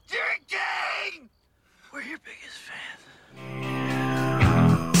biggest fan.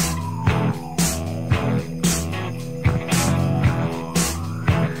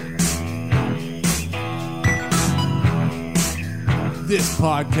 This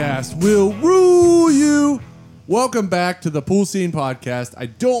podcast will rule you. Welcome back to the Pool Scene Podcast. I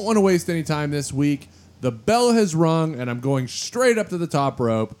don't want to waste any time this week. The bell has rung, and I'm going straight up to the top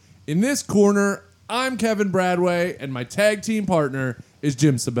rope. In this corner, I'm Kevin Bradway, and my tag team partner is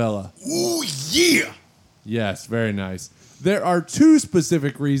Jim Sabella. Ooh, yeah! Yes, very nice. There are two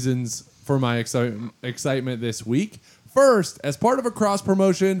specific reasons for my excitement this week. First, as part of a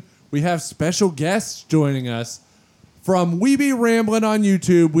cross-promotion, we have special guests joining us. From We Be Ramblin' on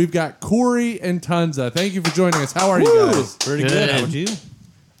YouTube, we've got Corey and Tunza. Thank you for joining us. How are you guys? Pretty good. How would you?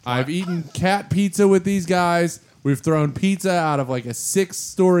 I've eaten cat pizza with these guys. We've thrown pizza out of like a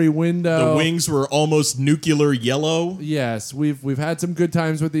 6-story window. The wings were almost nuclear yellow. Yes, we've had some good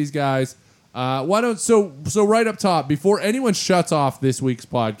times with these guys. So right up top, before anyone shuts off this week's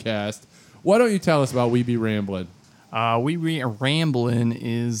podcast, why don't you tell us about We Be Ramblin'? We Be Ramblin'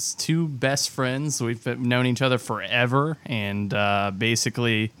 is two best friends. We've known each other forever, and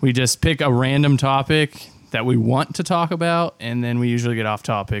basically we just pick a random topic that we want to talk about, and then we usually get off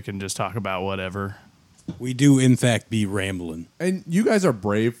topic and just talk about whatever. We do, in fact, be rambling. And you guys are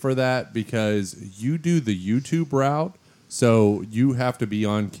brave for that because you do the YouTube route, so you have to be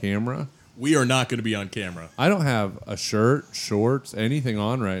on camera. We are not going to be on camera. I don't have a shirt, shorts, anything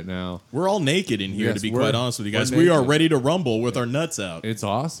on right now. We're all naked in here, Yes, to be we're- quite honest with you guys. we're We are naked. ready to rumble with our nuts out. It's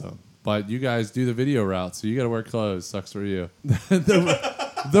awesome. But you guys do the video route, so you got to wear clothes. Sucks for you.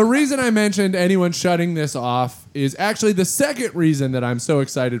 The reason I mentioned anyone shutting this off is actually the second reason that I'm so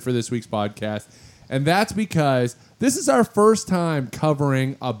excited for this week's podcast. And that's because this is our first time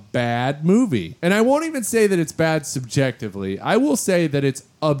covering a bad movie. And I won't even say that it's bad subjectively. I will say that it's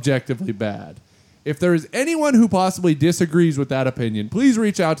objectively bad. If there is anyone who possibly disagrees with that opinion, please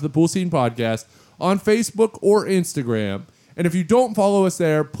reach out to the Pool Scene Podcast on Facebook or Instagram. And if you don't follow us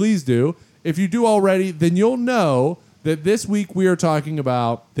there, please do. If you do already, then you'll know that this week we are talking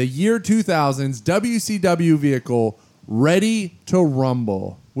about the year 2000's WCW vehicle, Ready to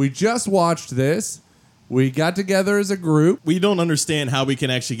Rumble. We just watched this. We got together as a group. We don't understand how we can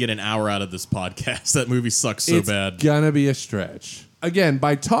actually get an hour out of this podcast. That movie sucks so bad. It's gonna be a stretch. Again,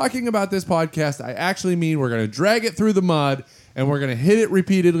 by talking about this podcast, I actually mean we're gonna drag it through the mud and we're gonna hit it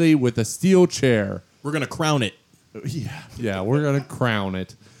repeatedly with a steel chair. We're going to crown it. Yeah, we're gonna crown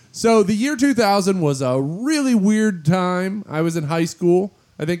it. So the year 2000 was a really weird time. I was in high school.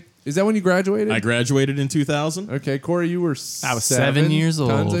 I think, is that when you graduated? I graduated in 2000. Okay, Corey, you were I was 7 years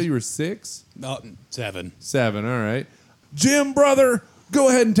old. Tunza, you were 6? 7. 7, all right. Jim, brother, go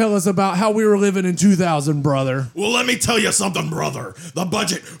ahead and tell us about how we were living in 2000, brother. Well, let me tell you something, brother. The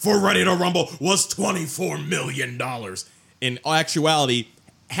budget for Ready to Rumble was $24 million. In actuality,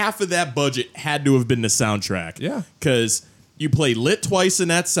 half of that budget had to have been the soundtrack. Yeah. Because you play Lit twice in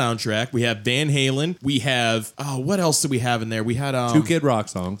that soundtrack. We have Van Halen. We have, what else do we have in there? We had Two Kid Rock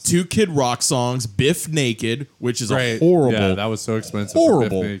songs. 2 Kid Rock songs, Biff Naked, which is Great. a horrible, Yeah, that was so expensive. for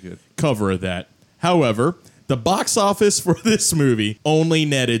horrible Biff Naked. cover of that. However, the box office for this movie only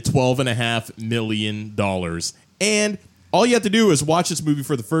netted $12.5 million. And all you have to do is watch this movie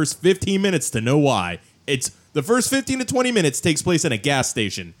for the first 15 minutes to know why. It's the first 15 to 20 minutes takes place in a gas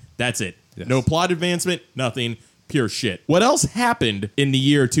station. That's it. Yes. No plot advancement, nothing. Pure shit. What else happened in the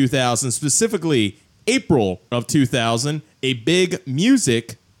year 2000, specifically April of 2000? A big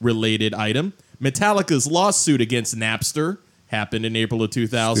music-related item. Metallica's lawsuit against Napster happened in April of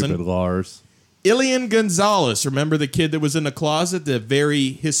 2000. Stupid Lars. Ilian Gonzalez, remember the kid that was in the closet, the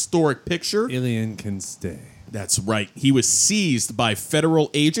very historic picture? Ilian can stay. That's right. He was seized by federal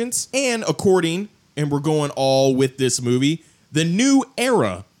agents, and and we're going all with this movie, the new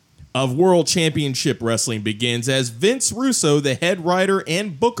era of World Championship Wrestling begins as Vince Russo, the head writer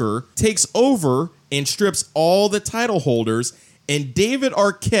and booker, takes over and strips all the title holders, and David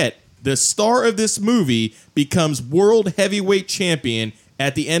Arquette, the star of this movie, becomes World Heavyweight Champion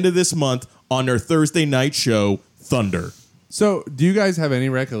at the end of this month on their Thursday night show, Thunder. So, do you guys have any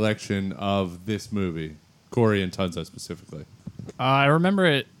recollection of this movie? Corey and Tunza specifically. I remember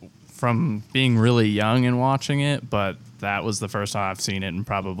it from being really young and watching it, but that was the first time I've seen it in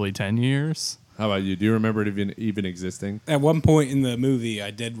probably 10 years. How about you? Do you remember it even existing? At one point in the movie, I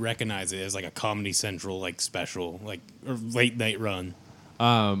did recognize it as like a Comedy Central special, or late night run.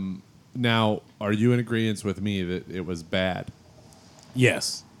 Now, are you in agreement with me that it was bad?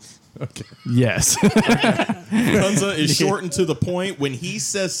 Yes. Okay. Yes. Tunza is shortened to the point. When he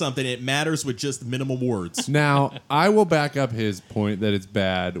says something, it matters with just minimal words. Now, I will back up his point that it's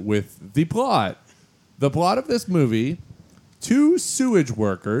bad with the plot. The plot of this movie: two sewage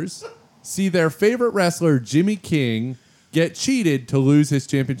workers see their favorite wrestler Jimmy King get cheated to lose his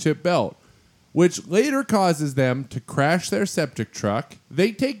championship belt, which later causes them to crash their septic truck.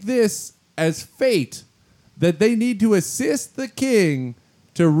 They take this as fate that they need to assist the King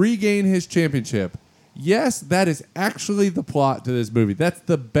to regain his championship. Yes, that is actually the plot to this movie. That's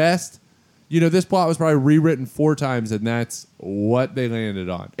the best. This plot was probably rewritten 4 times, and that's what they landed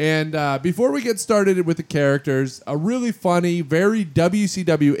on. And before we get started with the characters, a really funny, very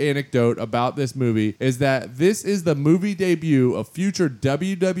WCW anecdote about this movie is that this is the movie debut of future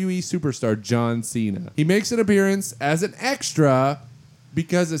WWE superstar John Cena. He makes an appearance as an extra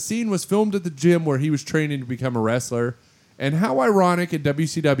because a scene was filmed at the gym where he was training to become a wrestler. And how ironic and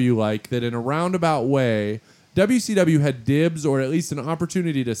WCW-like that in a roundabout way, WCW had dibs or at least an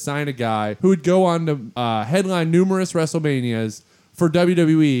opportunity to sign a guy who would go on to headline numerous WrestleManias for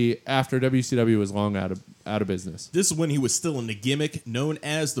WWE after WCW was long out of business. This is when he was still in the gimmick known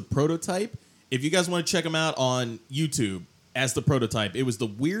as the Prototype. If you guys want to check him out on YouTube as the Prototype, it was the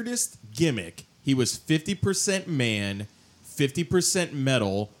weirdest gimmick. He was 50% man, 50%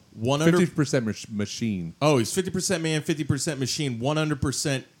 metal, 50% machine. Oh, he's 50% man, 50% machine,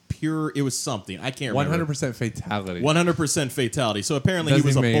 100% pure. It was something. I can't remember. 100% fatality. 100% fatality. So apparently Doesn't he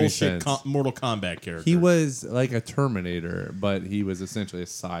was a make any bullshit sense. Mortal Kombat character. He was like a Terminator, but he was essentially a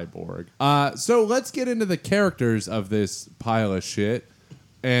cyborg. So let's get into the characters of this pile of shit.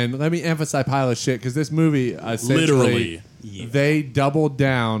 And let me emphasize pile of shit because this movie essentially... Literally. They doubled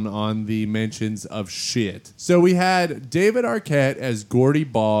down on the mentions of shit. So we had David Arquette as Gordy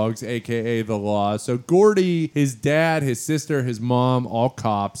Boggs, a.k.a. The Law. So Gordy, his dad, his sister, his mom, all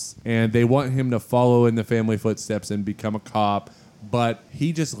cops, and they want him to follow in the family footsteps and become a cop, but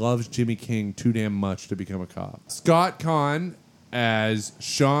he just loves Jimmy King too damn much to become a cop. Scott Conn as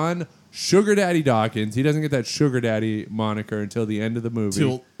Sean Sugar Daddy Dawkins. He doesn't get that Sugar Daddy moniker until the end of the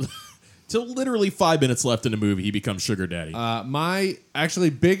movie. Till literally 5 minutes left in the movie, he becomes Sugar Daddy. My actually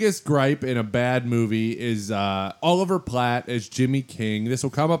biggest gripe in a bad movie is Oliver Platt as Jimmy King. This will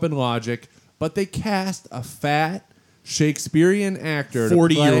come up in Logic, but they cast a fat Shakespearean actor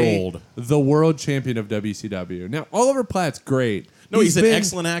 40-year-old. the world champion of WCW. Now, Oliver Platt's great. No, he's an been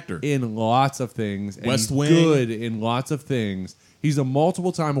excellent actor. in lots of things. And West he's Wing. good in lots of things. He's a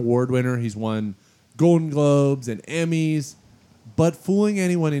multiple-time award winner. He's won Golden Globes and Emmys. But fooling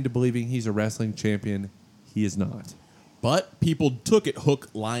anyone into believing he's a wrestling champion, he is not. But people took it hook,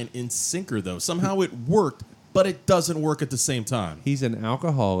 line, and sinker, though. Somehow it worked, but it doesn't work at the same time. He's an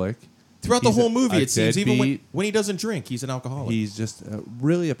alcoholic. Throughout the He's whole movie, a it seems, even deadbeat. when he doesn't drink, he's an alcoholic. He's just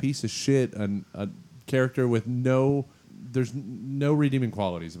really a piece of shit, a character with there's no redeeming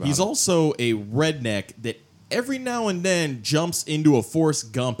qualities about He's him. also a redneck that every now and then jumps into a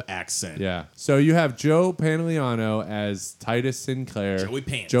Forrest Gump accent. Yeah. So you have Joe Pantoliano as Titus Sinclair. Joey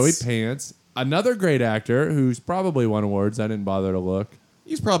Pants. Joey Pants. Another great actor who's probably won awards. I didn't bother to look.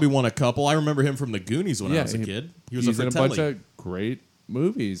 He's probably won a couple. I remember him from the Goonies when I was a kid. He was he's a in a Fratelli. bunch of great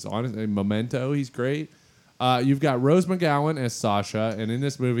movies. Honestly, Memento, he's great. You've got Rose McGowan as Sasha, and in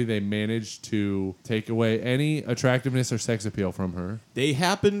this movie, they managed to take away any attractiveness or sex appeal from her. They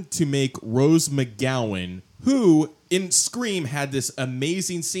happened to make Rose McGowan, who in Scream had this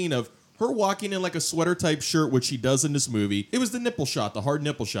amazing scene of her walking in like a sweater type shirt, which she does in this movie. It was the nipple shot, the hard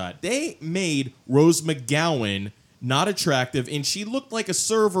nipple shot. They made Rose McGowan not attractive, and she looked like a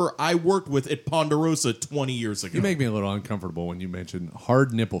server I worked with at Ponderosa 20 years ago. You make me a little uncomfortable when you mention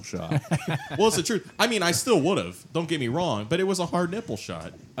hard nipple shot. Well, it's the truth. I mean, I still would have. Don't get me wrong, but it was a hard nipple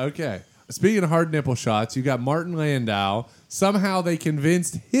shot. Okay. Speaking of hard nipple shots, you got Martin Landau. Somehow they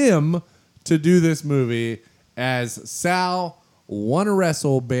convinced him to do this movie as Sal wanna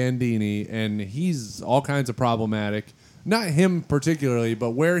wrestle Bandini, and he's all kinds of problematic. Not him particularly,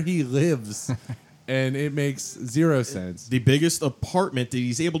 but where he lives. And it makes zero sense. The biggest apartment that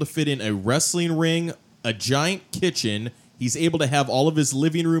he's able to fit in a wrestling ring, a giant kitchen. He's able to have all of his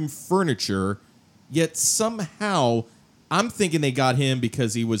living room furniture. Yet somehow, I'm thinking they got him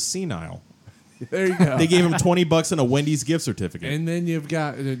because he was senile. There you go. They gave him $20 and a Wendy's gift certificate. And then you've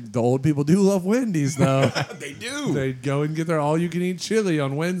got the old people do love Wendy's, though. They do. They go and get their all-you-can-eat chili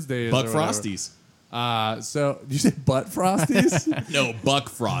on Wednesdays. Buck or whatever. Frosties. So did you say butt Frosties? No, Buck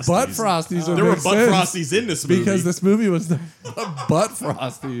Frosties. Butt Frosties. would There were make Buck sense Frosties in this movie. because this movie was the butt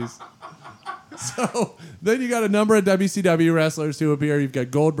Frosties. So then you got a number of WCW wrestlers who appear. You've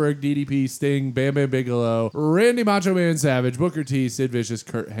got Goldberg, DDP, Sting, Bam Bam Bigelow, Randy Macho Man Savage, Booker T, Sid Vicious,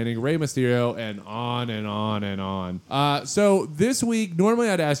 Kurt Hennig, Rey Mysterio, and on and on and on. So this week, normally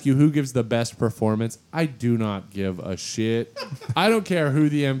I'd ask you who gives the best performance. I do not give a shit. I don't care who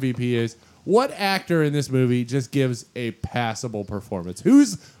the MVP is. What actor in this movie just gives a passable performance?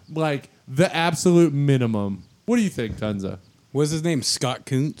 Who's like the absolute minimum? What do you think, Tunza? What's his name? Scott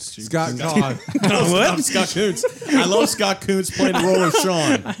Kuntz? Scott Conn. I'm Scott Kuntz. I love Scott Kuntz playing the role of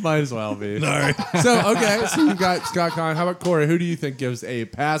Sean. Might as well be. So you've got Scott Conn. How about Corey? Who do you think gives a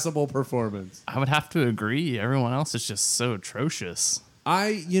passable performance? I would have to agree. Everyone else is just so atrocious.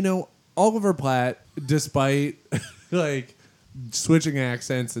 Oliver Platt, despite like switching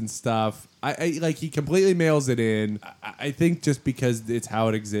accents and stuff, I like he completely mails it in. I think just because it's how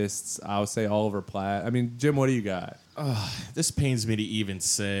it exists, I'll say Oliver Platt. I mean, Jim, what do you got? This pains me to even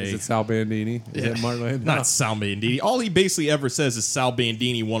say. Is it Sal Bandini? Is it Martin Landau? Not Sal Bandini. All he basically ever says is Sal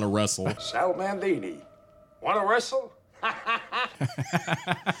Bandini want to wrestle. Sal Bandini. Want to wrestle?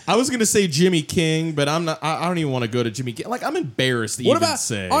 I was gonna say Jimmy King, but I'm not. I don't even want to go to Jimmy King. Like I'm embarrassed to What even about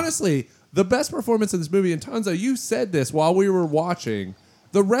say. honestly the best performance in this movie? And Tunza, you said this while we were watching.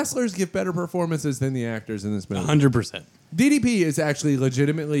 The wrestlers give better performances than the actors in this movie. 100%. DDP is actually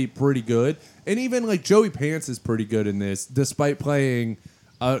legitimately pretty good, and even like Joey Pants is pretty good in this, despite playing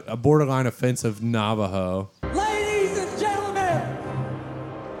a borderline offensive Navajo. Ladies and gentlemen,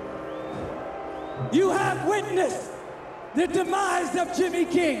 you have witnessed the demise of Jimmy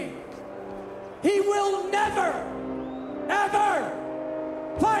King. He will never, ever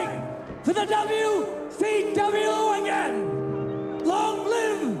fight for the WCW again. Long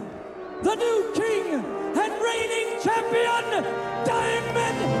live the new king and reigning champion,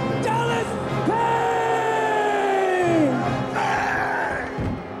 Diamond Dallas Page!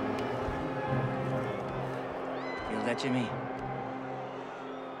 Feel that, Jimmy?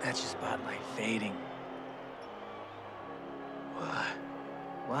 That's your spotlight fading. What?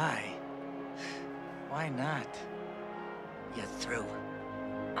 Why? Why not? You're through.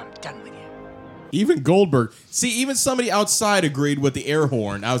 I'm done with you. Even Goldberg. See, even somebody outside agreed with the air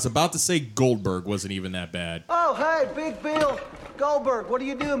horn. I was about to say Goldberg wasn't even that bad. Oh, hey, Big Bill. Goldberg, what are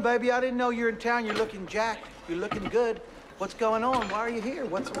you doing, baby? I didn't know you're in town. You're looking jacked. You're looking good. What's going on? Why are you here?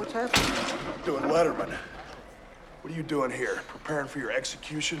 What's happening? Doing Letterman. What are you doing here? Preparing for your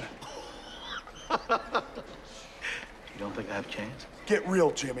execution? You don't think I have a chance? Get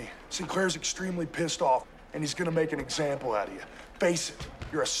real, Jimmy. Sinclair's extremely pissed off, and he's gonna make an example out of you. Face it,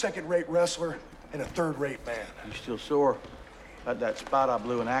 you're a second-rate wrestler and a third-rate man. You still sore about that spot I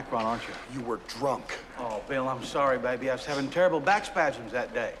blew in Akron, aren't you? You were drunk. Oh, Bill, I'm sorry, baby. I was having terrible back spasms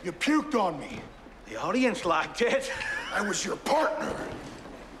that day. You puked on me. The audience liked it. I was your partner.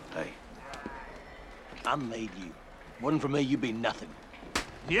 Hey, I made you. Wasn't for me, you'd be nothing.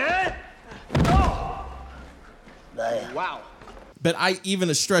 Yeah? There. Wow. But I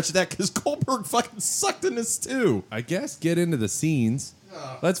even stretch that because Goldberg fucking sucked in this too. I guess get into the scenes.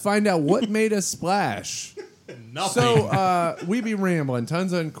 Let's find out what made us splash. Nothing. So we be rambling.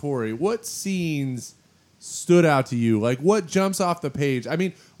 Tunza and Corey, what scenes stood out to you? Like what jumps off the page? I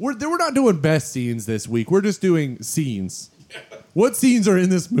mean, we're not doing best scenes this week. We're just doing scenes. What scenes are in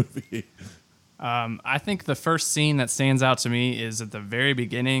this movie? I think the first scene that stands out to me is at the very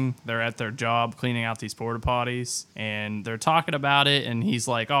beginning. They're at their job cleaning out these porta potties, and they're talking about it. And he's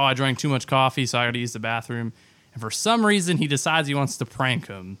like, "Oh, I drank too much coffee, so I got to use the bathroom." And for some reason, he decides he wants to prank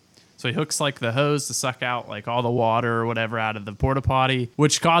him. So he hooks like the hose to suck out like all the water or whatever out of the porta potty,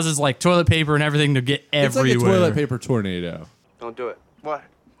 which causes like toilet paper and everything to get everywhere. It's like a toilet paper tornado. Don't do it. What?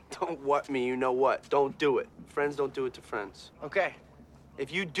 Don't what me, you know what. Don't do it. Friends don't do it to friends. Okay.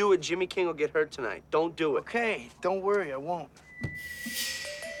 If you do it, Jimmy King will get hurt tonight. Don't do it. Okay, don't worry, I won't.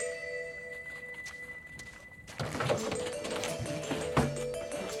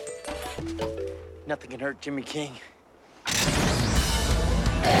 Nothing can hurt Jimmy King.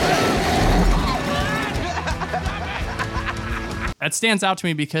 That stands out to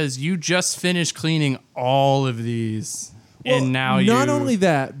me because you just finished cleaning all of these, and now not only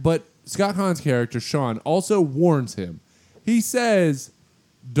that, but Scott Hahn's character Sean also warns him. He says,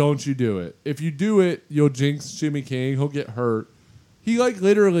 "Don't you do it. If you do it, you'll jinx Jimmy King. He'll get hurt." He like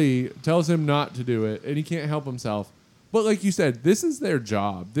literally tells him not to do it, and he can't help himself. But like you said, this is their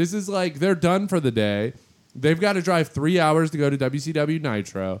job. This is like they're done for the day. They've got to drive 3 hours to go to WCW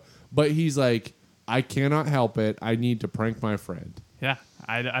Nitro. But he's like, I cannot help it. I need to prank my friend. Yeah,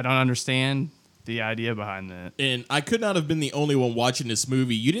 I don't understand the idea behind that. And I could not have been the only one watching this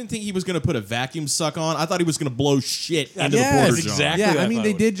movie. You didn't think he was going to put a vacuum suck on? I thought he was going to blow shit into the porta john. exactly. Yeah, what I I mean, thought they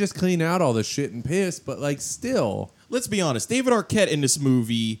it was. did just clean out all the shit and piss, but like still. Let's be honest. David Arquette in this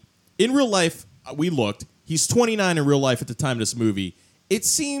movie, in real life, we looked. He's 29 in real life at the time of this movie. It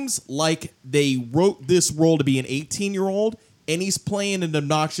seems like they wrote this role to be an 18-year-old, and he's playing an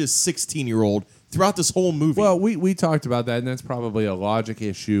obnoxious 16-year-old throughout this whole movie. Well, we talked about that, and that's probably a logic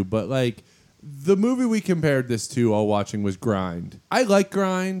issue. But like The movie we compared this to while watching was Grind. I like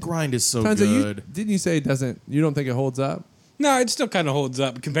Grind. Grind is so Tons of good. didn't you say it doesn't? You don't think it holds up? No, it still kind of holds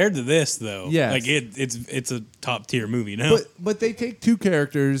up compared to this, though. Yes. Like it's a top tier movie now. But they take two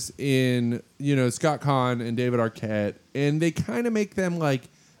characters in, Scott Conn and David Arquette, and they kind of make them like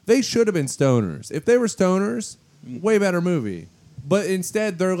they should have been stoners. If they were stoners, way better movie. But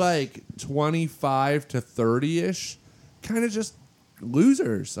instead, they're like 25 to 30-ish, kind of just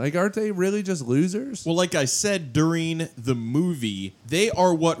losers. Like, aren't they really just losers? Well, like I said during the movie, they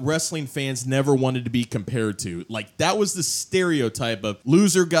are what wrestling fans never wanted to be compared to. Like, that was the stereotype of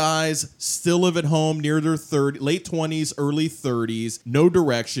loser guys, still live at home near their late 20s, early 30s, no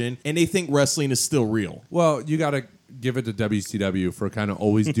direction, and they think wrestling is still real. Well, you got to give it to WCW for kind of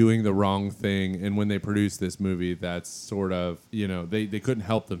always doing the wrong thing. And when they produced this movie, that's sort of, they couldn't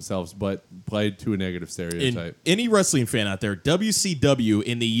help themselves but played to a negative stereotype. Any wrestling fan out there, WCW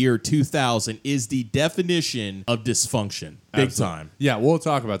in the year 2000 is the definition of dysfunction. Big time. Yeah, we'll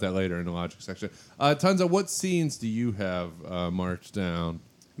talk about that later in the logic section. Tons of what scenes do you have marked down?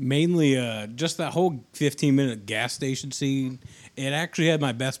 Mainly just that whole 15-minute gas station scene. It actually had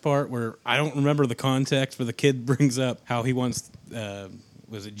my best part where I don't remember the context, but the kid brings up how he wants,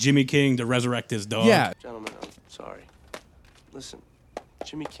 was it Jimmy King to resurrect his dog? Yeah. Gentlemen, I'm sorry. Listen,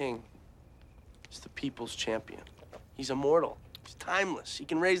 Jimmy King is the people's champion. He's immortal. He's timeless. He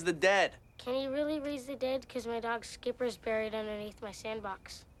can raise the dead. Can he really raise the dead? Because my dog Skipper's buried underneath my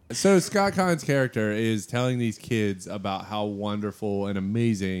sandbox. So Scott Conn's character is telling these kids about how wonderful and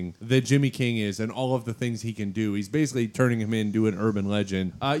amazing that Jimmy King is and all of the things he can do. He's basically turning him into an urban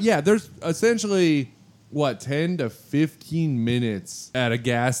legend. There's essentially, 10 to 15 minutes at a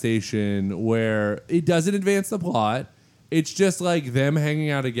gas station where it doesn't advance the plot. It's just like them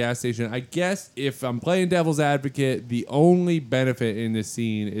hanging out at a gas station. I guess if I'm playing devil's advocate, the only benefit in this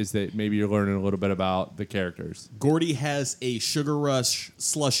scene is that maybe you're learning a little bit about the characters. Gordy has a Sugar Rush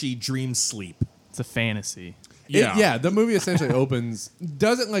slushy dream sleep. It's a fantasy. The movie essentially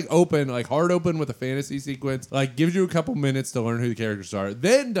doesn't open hard open with a fantasy sequence, gives you a couple minutes to learn who the characters are,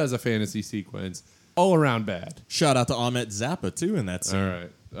 then does a fantasy sequence. All around bad. Shout out to Ahmet Zappa, too, in that scene. All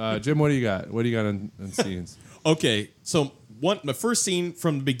right. Jim, what do you got? What do you got on scenes? Okay, so the first scene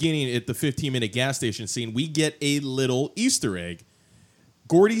from the beginning at the 15-minute gas station scene, we get a little Easter egg.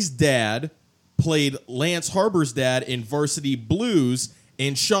 Gordy's dad played Lance Harbor's dad in Varsity Blues,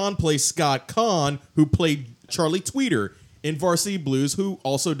 and Sean plays Scott Conn, who played Charlie Tweeter in Varsity Blues, who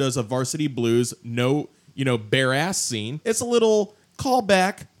also does a Varsity Blues bare ass scene. It's a little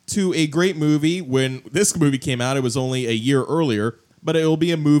callback to a great movie. When this movie came out, it was only a year earlier. But it will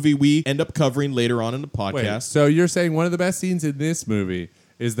be a movie we end up covering later on in the podcast. Wait, so you're saying one of the best scenes in this movie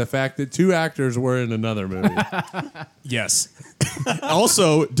is the fact that two actors were in another movie? Yes.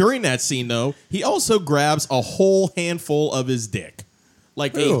 Also, during that scene, though, he also grabs a whole handful of his dick.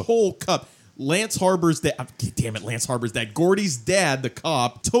 A whole cup. Lance Harbor's dad. Damn it, Lance Harbor's dad. Gordy's dad, the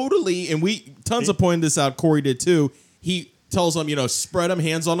cop, totally, and tons of pointed this out, Corey did too, he tells him, spread them,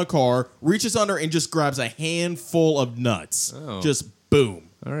 hands on the car, reaches under and just grabs a handful of nuts. Oh. Just boom.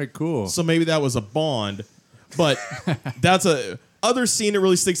 All right, cool. So maybe that was a bond. But that's other scene that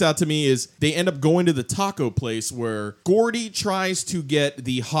really sticks out to me is they end up going to the taco place where Gordy tries to get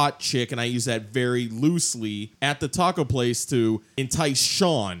the hot chick, and I use that very loosely, at the taco place to entice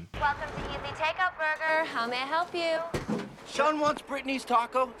Sean. Welcome to Easy Takeout Burger. How may I help you? Sean wants Brittany's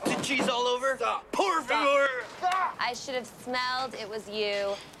taco. The cheese all over. Stop. Por favor. Stop. I should have smelled it was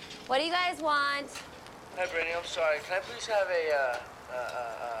you. What do you guys want? Hey, Brittany, I'm sorry. Can I please have a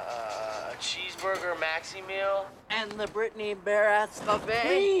cheeseburger maxi meal? And the Brittany Barath buffet?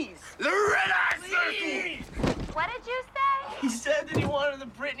 Please. The red eye circle. What did you say? He said that he wanted the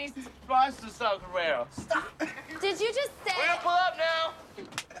Brittany pasta sombrero. Stop. Did you just say? We're gonna pull up now.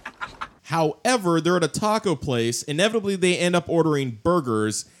 However, they're at a taco place. Inevitably, they end up ordering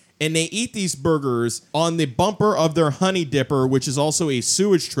burgers, and they eat these burgers on the bumper of their Honey Dipper, which is also a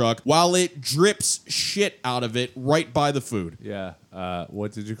sewage truck, while it drips shit out of it right by the food. Yeah.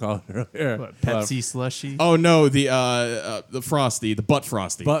 What did you call it earlier? What, Pepsi slushy? Oh, no, the Frosty, the Butt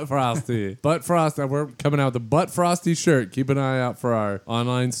Frosty. Butt Frosty. Butt Frosty. We're coming out with the Butt Frosty shirt. Keep an eye out for our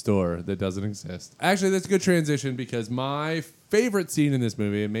online store that doesn't exist. Actually, that's a good transition because my favorite scene in this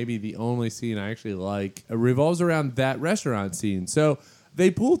movie, and maybe the only scene I actually like, revolves around that restaurant scene. So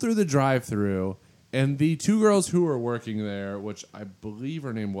they pull through the drive-thru, and the two girls who are working there, which I believe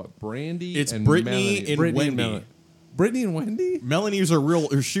are named Brandy it's and Brittany Melanie. and Brittany Wendy. Brittany and Wendy? Melanie's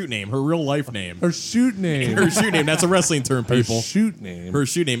her shoot name, her real life name. Her shoot name. Her shoot name. That's a wrestling term, people. Her shoot name. Her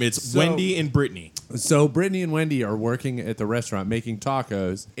shoot name. It's Wendy and Brittany. So Brittany and Wendy are working at the restaurant making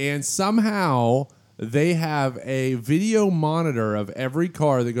tacos, and somehow they have a video monitor of every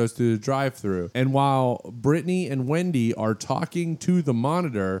car that goes through the drive-thru. And while Brittany and Wendy are talking to the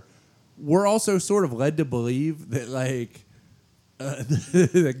monitor, we're also sort of led to believe that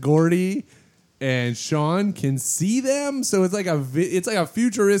that Gordy and Sean can see them. So it's like a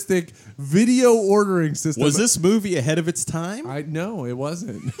futuristic video ordering system. Was this movie ahead of its time? No, it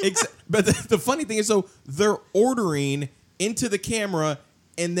wasn't. But the funny thing is, so they're ordering into the camera,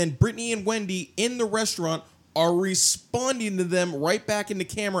 and then Brittany and Wendy in the restaurant are responding to them right back in the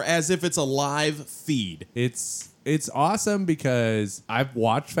camera as if it's a live feed. It's awesome because I've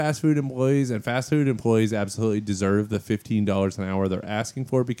watched fast food employees, and fast food employees absolutely deserve the $15 an hour they're asking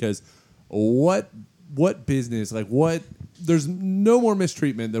for, because what business, there's no more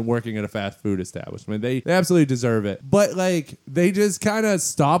mistreatment than working at a fast food establishment. They absolutely deserve it. But they just kind of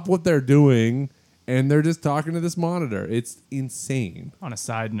stop what they're doing and they're just talking to this monitor. It's insane. On a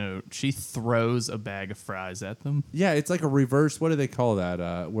side note, she throws a bag of fries at them. Yeah, it's like a reverse, what do they call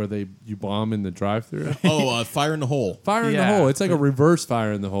that? Where you bomb in the drive-thru? Fire in the hole. Fire in the hole. It's like a reverse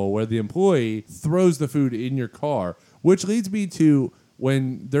fire in the hole where the employee throws the food in your car, which leads me to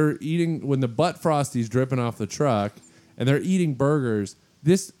when the butt frosty's dripping off the truck and they're eating burgers.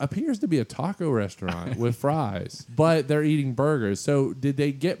 This appears to be a taco restaurant with fries, but they're eating burgers. So did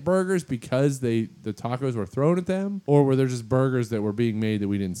they get burgers because the tacos were thrown at them, or were there just burgers that were being made that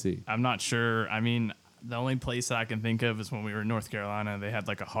we didn't see? I'm not sure. I mean, the only place I can think of is when we were in North Carolina. They had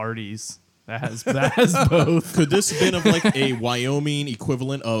a Hardee's that has both. Could this have been of a Wyoming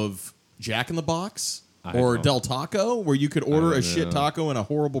equivalent of Jack in the Box? Or Del Taco, where you could order a shit taco and a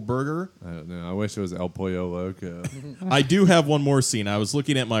horrible burger? I don't know. I wish it was El Pollo Loco. I do have one more scene. I was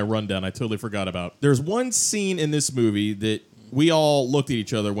looking at my rundown. I totally forgot about. There's one scene in this movie that we all looked at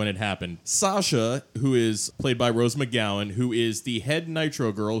each other when it happened. Sasha, who is played by Rose McGowan, who is the head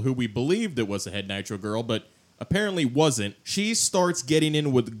Nitro girl, who we believed it was a head Nitro girl, but apparently wasn't. She starts getting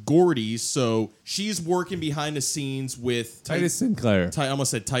in with Gordy, so she's working behind the scenes with Titus Sinclair. I almost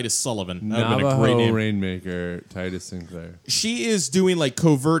said Titus Sullivan. That would have been a great name. Rainmaker, Titus Sinclair. She is doing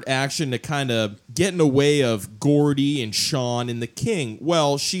covert action to kind of get in the way of Gordy and Sean and the King.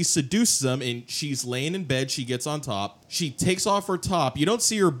 Well, she seduces them, and she's laying in bed. She gets on top. She takes off her top. You don't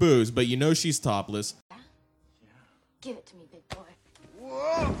see her boobs, but you know she's topless. Give it to me, big boy.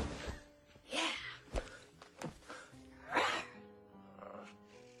 Whoa!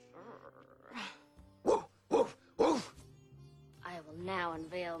 I will now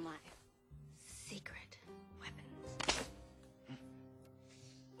unveil my secret weapons.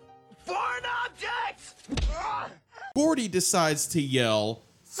 Foreign objects! Gordy decides to yell,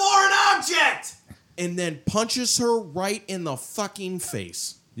 "Foreign object!" and then punches her right in the fucking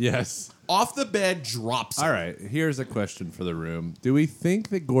face. Yes. Off the bed, drops her. All right, here's a question for the room. Do we think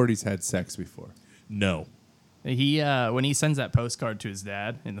that Gordy's had sex before? No. He when he sends that postcard to his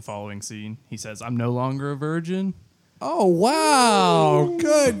dad in the following scene, he says, "I'm no longer a virgin." Oh, wow.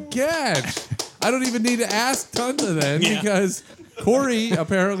 Good catch. I don't even need to ask Tunda then, because Corey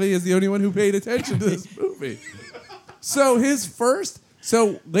apparently is the only one who paid attention to this movie. So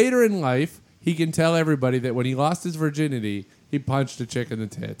later in life, he can tell everybody that when he lost his virginity, he punched a chick in the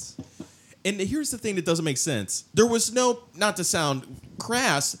tits. And here's the thing that doesn't make sense. There was no, not to sound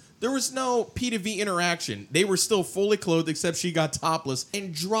crass, there was no P2V interaction. They were still fully clothed except she got topless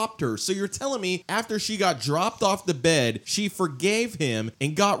and dropped her. So you're telling me after she got dropped off the bed, she forgave him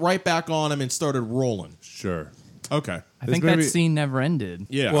and got right back on him and started rolling. Sure. Okay. I think that scene never ended.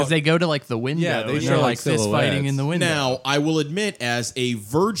 Yeah. Because they go to the window and they're fist fighting in the window. Now, I will admit, as a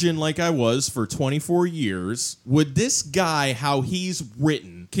virgin like I was for 24 years, would this guy, how he's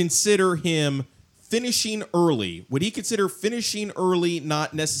written, consider him finishing early? Would he consider finishing early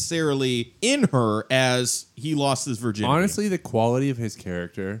not necessarily in her as he lost his virginity? Honestly, the quality of his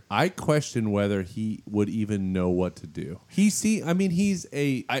character, I question whether he would even know what to do. I'm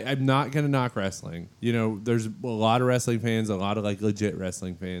not going to knock wrestling. You know, there's a lot of wrestling fans, a lot of legit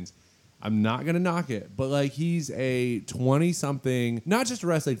wrestling fans. I'm not going to knock it, but he's a 20-something, not just a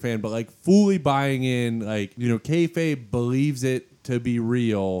wrestling fan, but fully buying in, kayfabe believes it to be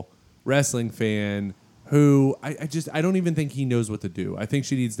real wrestling fan who I don't even think he knows what to do. I think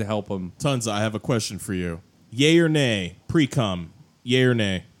she needs to help him. Tunza, I have a question for you. Yay or nay? Pre-cum. Yay or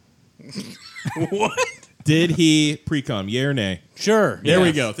nay? What? Did he pre-cum? Yeah or nay? Sure. There we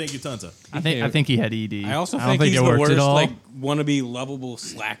yes. go. Thank you, Tunza. I think he had ED. I also don't think he's it the worked worst, at all. like wannabe lovable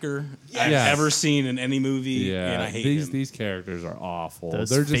slacker I've Yes. ever seen in any movie, Yeah, and I hate these him. these characters are awful. Those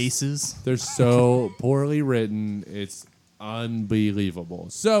they're just, faces. They're so poorly written. It's unbelievable.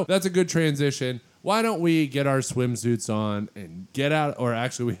 So that's a good transition. Why don't we get our swimsuits on and get out? Or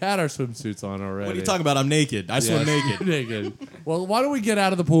actually, we had our swimsuits on already. What are you talking about? I'm naked. I swim naked. naked. Well, why don't we get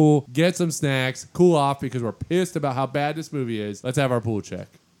out of the pool, get some snacks, cool off because we're pissed about how bad this movie is. Let's have our pool check.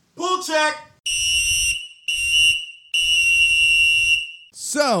 Pool check.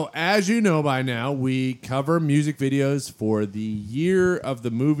 So, as you know by now, we cover music videos for the year of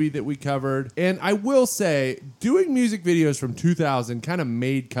the movie that we covered. And I will say, doing music videos from 2000 kind of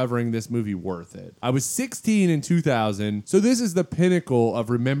made covering this movie worth it. I was 16 in 2000, so this is the pinnacle of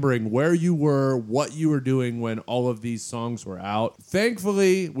remembering where you were, what you were doing when all of these songs were out.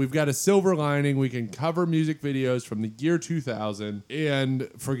 Thankfully, we've got a silver lining. We can cover music videos from the year 2000 and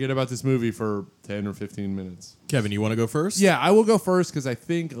forget about this movie for 10 or 15 minutes. Kevin, you want to go first? Yeah, I will go first because I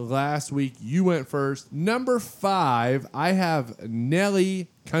think last week you went first. Number 5, I have Nelly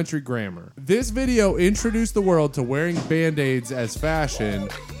Country Grammar. This video introduced the world to wearing Band-Aids as fashion,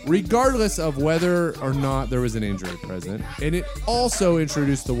 regardless of whether or not there was an injury present. And it also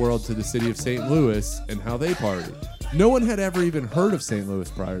introduced the world to the city of St. Louis and how they partied. No one had ever even heard of St. Louis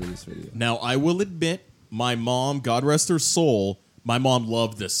prior to this video. Now, I will admit, my mom, God rest her soul, my mom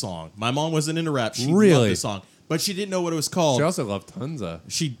loved this song. My mom wasn't into rap. She Really? loved this song. But she didn't know what it was called. She also loved Tunza.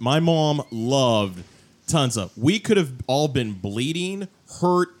 My mom loved Tunza. We could have all been bleeding,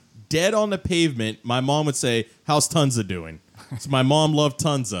 hurt, dead on the pavement. My mom would say, "How's Tunza doing?" So my mom loved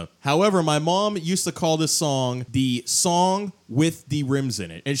Tunza. However, my mom used to call this song the song with the rims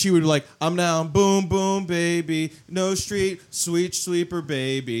in it. And she would be like, "I'm down, boom, boom, baby. No street, sweet sweeper,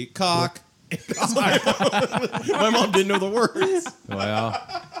 baby. Cock." My mom didn't know the words. Well,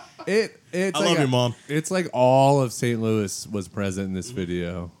 it's I like love you, Mom. It's like all of St. Louis was present in this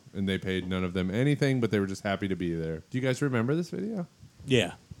video, and they paid none of them anything, but they were just happy to be there. Do you guys remember this video?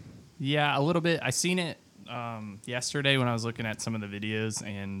 Yeah. Yeah, a little bit. I seen it yesterday when I was looking at some of the videos,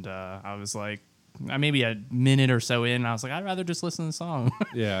 and I was like, maybe a minute or so in, I was like, I'd rather just listen to the song.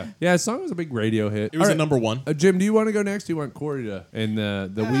 Yeah. Yeah, the song was a big radio hit. It was All a number one. Jim, do you want to go next? Do you want Corey to and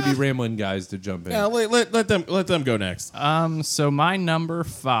the We Be Ramblin' guys to jump in? Yeah, let them go next. So my number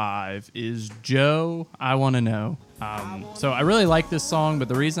 5 is Joe, I Want to Know. So I really like this song, but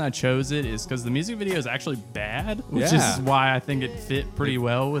the reason I chose it is because the music video is actually bad, which Yeah. is why I think it fit pretty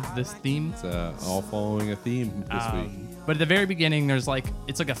well with this theme. It's all following a theme this week. But at the very beginning, it's like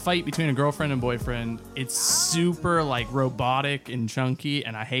a fight between a girlfriend and boyfriend. It's super like robotic and chunky,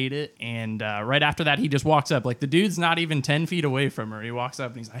 and I hate it. And right after that, he just walks up. Like the dude's not even 10 feet away from her. He walks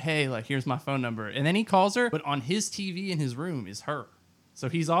up and he's like, "Hey, like here's my phone number." And then he calls her, but on his TV in his room is her. So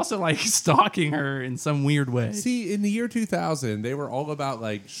he's also like stalking her in some weird way. See, in the year 2000, they were all about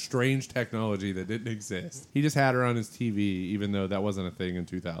like strange technology that didn't exist. He just had her on his TV, even though that wasn't a thing in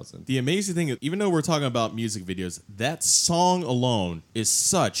 2000. The amazing thing is, even though we're talking about music videos, that song alone is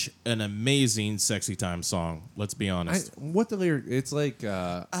such an amazing sexy time song. Let's be honest. What the lyric? It's like,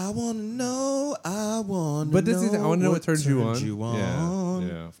 I want to know, I want to but this is, I want to know what turns you on. on.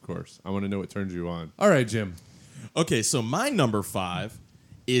 Yeah, of course. I want to know what turns you on. All right, Jim. Okay, so my number 5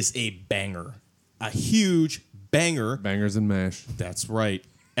 is a banger. A huge banger. Bangers and mash. That's right.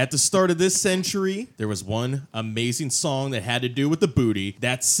 At the start of this century, there was one amazing song that had to do with the booty.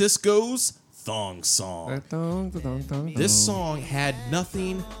 That's Cisco's Thong Song. This song had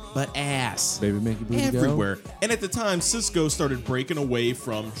nothing but ass. Baby, make your booty everywhere. And at the time, Cisco started breaking away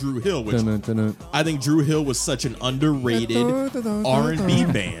from Drew Hill, which go. I think Drew Hill was such an underrated R&B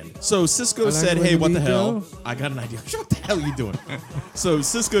band. So Cisco said, "Hey, what the hell? I got an idea." What the hell are you doing? So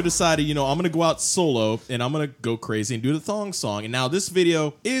Cisco decided, I'm going to go out solo and I'm going to go crazy and do the Thong Song. And now this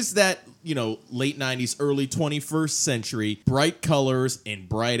video is that, late 90s, early 21st century, bright colors and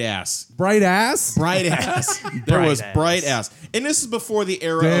bright ass. Bright ass? Bright ass. There was bright ass. And this is before the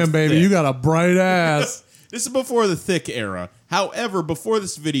era Damn, of baby, thick. you got a bright ass. This is before the thick era. However, before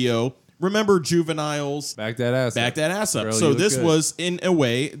this video, remember Juvenile's Back that ass Back up. That Ass Up. Girl, you so look this good. was, in a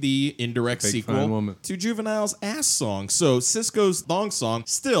way, the indirect Big fine sequel woman. to Juvenile's Ass Song. So Cisco's Thong Song,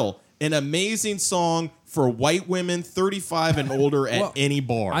 still an amazing song for white women 35 and older at any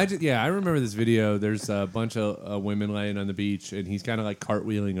bar. I remember this video. There's a bunch of women laying on the beach, and he's kind of like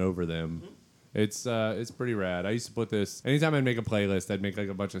cartwheeling over them. It's pretty rad. I used to put this anytime I'd make a playlist. I'd make like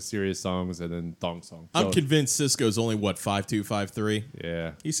a bunch of serious songs and then thong songs. I'm convinced Cisco's only 5'2", 5'3".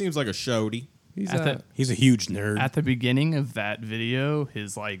 Yeah, he seems like a shorty. He's a huge nerd. At the beginning of that video,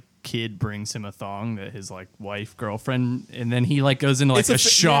 his like kid brings him a thong that his like wife, girlfriend, and then he like goes into like a a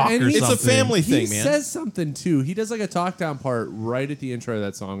shock and or it's a something. family He thing, man. says something too. He does like a talk down part right at the intro of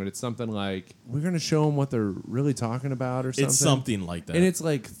that song, and it's something like, "We're gonna show them what they're really talking about," or something. It's something like that. And it's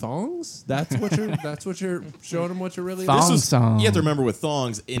like thongs. That's what you're showing them what you're really. Thong about? song. You have to remember with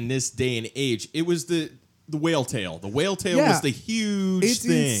thongs in this day and age, it was the whale tail. The whale tail was the huge It's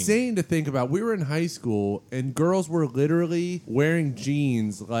thing. insane to think about. We were in high school and girls were literally wearing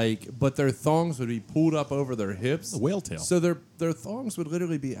jeans, but their thongs would be pulled up over their hips. The whale tail. So their thongs would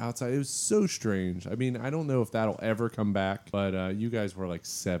literally be outside. It was so strange. I mean, I don't know if that'll ever come back, but you guys were like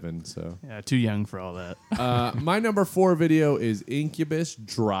 7, so. Yeah, too young for all that. My number 4 video is Incubus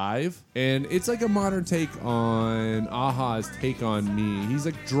Drive, and it's like a modern take on Aha's Take on Me. He's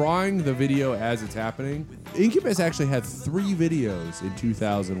like drawing the video as it's happening. Incubus actually had 3 videos in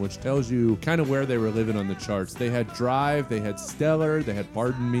 2000, which tells you kind of where they were living on the charts. They had Drive, they had Stellar, they had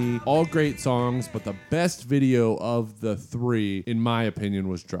Pardon Me, all great songs, but the best video of the 3, in my opinion,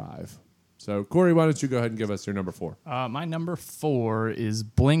 was Drive. So, Corey, why don't you go ahead and give us your number 4? My number 4 is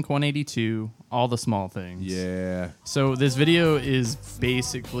Blink 182, All the Small Things. Yeah. So this video is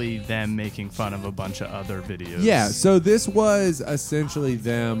basically them making fun of a bunch of other videos. Yeah, so this was essentially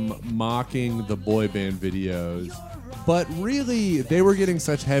them mocking the boy band videos. But really, they were getting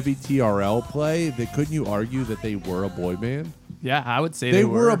such heavy TRL play that couldn't you argue that they were a boy band? Yeah, I would say They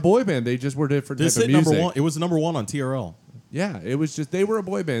were a boy band. They just were different This type of hit music. number 1. It was number 1 on TRL. Yeah, it was just they were a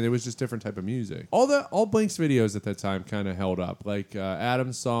boy band. It was just different type of music. All Blink's videos at that time kind of held up, like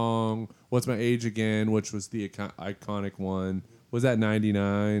Adam's song "What's My Age Again," which was the iconic one. Was that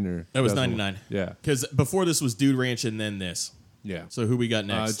 99 or That was 2001? 99. Yeah, Because before this was Dude Ranch and then this. yeah. So who we got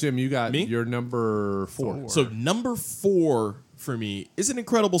next? Jim, you got Me? your number 4. So number 4 for me is an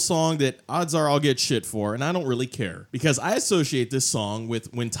incredible song that odds are I'll get shit for, and I don't really care because I associate this song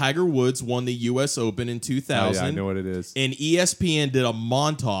with when Tiger Woods won the U.S. Open in 2000. I know what it is. And ESPN did a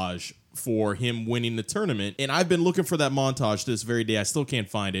montage for him winning the tournament, and I've been looking for that montage to this very day. I still can't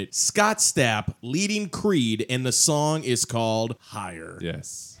find it. Scott Stapp leading Creed, and the song is called Higher.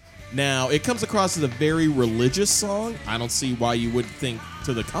 Yes. Now, it comes across as a very religious song. I don't see why you would think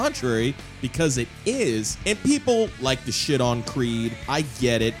to the contrary, because it is. And people like to shit on Creed. I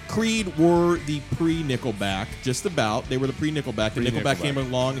get it. Creed were the pre-Nickelback, just about. They were the pre-Nickelback. The Nickelback came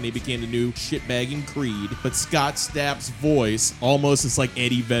along and they became the new shitbagging Creed. But Scott Stapp's voice, almost is like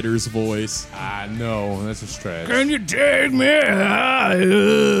Eddie Vedder's voice. No, that's a stretch. Can you take me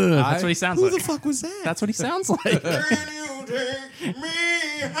higher? That's what he sounds Who like. the fuck was that? That's what he sounds like. Can you take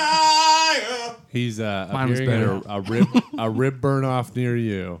me higher? He's Mine was appearing better. at a rib burn off near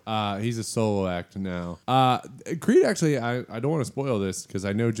you. He's a solo act now. Creed actually, I don't want to spoil this because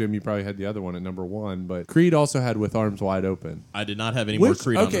I know, Jim, you probably had the other one at number 1, but Creed also had With Arms Wide Open. I did not have any more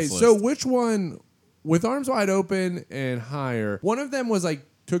Creed on this list. So which one, With Arms Wide Open and Higher, one of them was like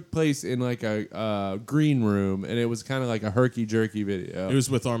took place in like a green room, and it was kind of like a herky-jerky video. It was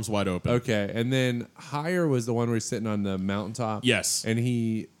With Arms Wide Open. Okay, and then Higher was the one where he's sitting on the mountaintop. Yes. And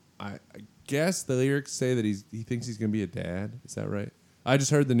I guess the lyrics say that he thinks he's going to be a dad. Is that right? I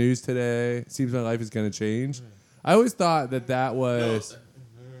just heard the news today. It seems my life is going to change. I always thought that was...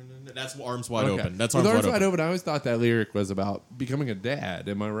 That's Arms Wide Okay. Open. That's With Arms Wide Open. I always thought that lyric was about becoming a dad.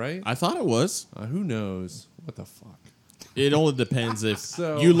 Am I right? I thought it was. Who knows? What the fuck? It only depends if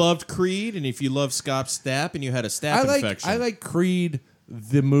So- you loved Creed and if you loved Scott Stapp and you had a staph infection. I like Creed,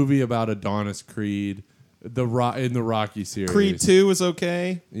 the movie about Adonis Creed, in the Rocky series. Creed 2 was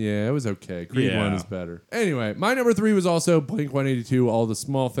okay. Yeah, it was okay. Creed Yeah. 1 is better. Anyway, my number 3 was also Blink 182, All the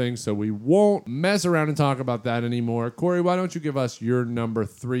Small Things, so we won't mess around and talk about that anymore. Corey, why don't you give us your number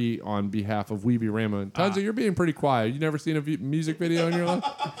 3 on behalf of Weeby Rama? Tunza, you're being pretty quiet. You never seen a music video in your life?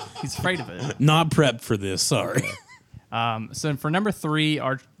 He's afraid of it. Not prepped for this. Sorry. So for number 3,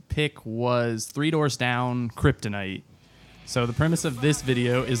 our pick was 3 Doors Down, Kryptonite. So the premise of this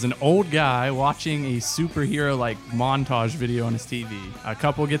video is an old guy watching a superhero-like montage video on his TV. A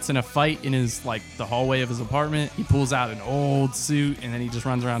couple gets in a fight in his the hallway of his apartment. He pulls out an old suit and then he just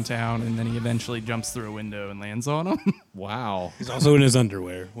runs around town and then he eventually jumps through a window and lands on him. Wow. He's also in his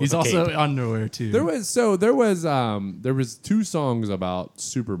underwear. with He's a also cape. underwear too. There was 2 songs about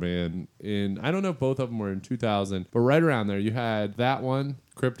Superman in, I don't know if both of them were in 2000, but right around there you had that one,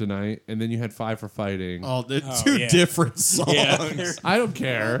 Kryptonite, and then you had Five for Fighting. Oh, they're two yeah. different songs. Yeah. I don't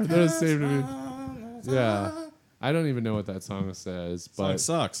care. They're the same to me. Yeah. I don't even know what that song says, but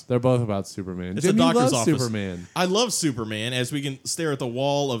Song sucks. they're both about Superman. It's Jim, a you doctor's love office. Superman. I love Superman, as we can stare at the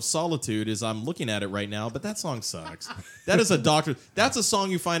wall of solitude as I'm looking at it right now, but that song sucks. That is that's a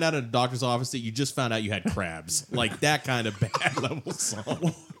song you find out at a doctor's office that you just found out you had crabs. Like that kind of bad level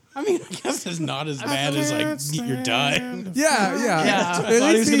song. I mean, I guess it's not as bad as like you're dying. Yeah. That's what I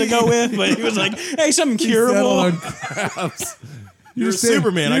thought he was gonna go with, but he was like, "Hey, something curable." On crabs. You're a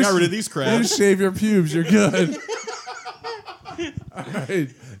Superman. I got rid of these You crabs. just shave your pubes. You're good. All right,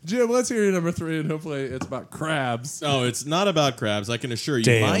 Jim. Let's hear your number 3, and hopefully it's about crabs. Oh, it's not about crabs. I can assure you.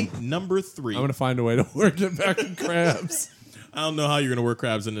 Damn. My number 3. I'm gonna find a way to work it back to crabs. I don't know how you're going to work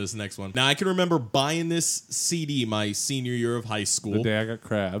crabs into this next one. Now, I can remember buying this CD my senior year of high school. The day I got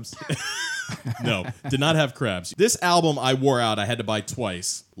crabs. No, did not have crabs. This album I wore out. I had to buy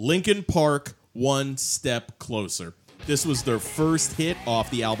twice. Linkin Park, One Step Closer. This was their first hit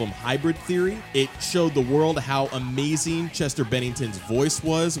off the album Hybrid Theory. It showed the world how amazing Chester Bennington's voice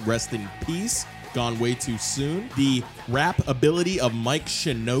was. Rest in peace. Gone way too soon. The rap ability of Mike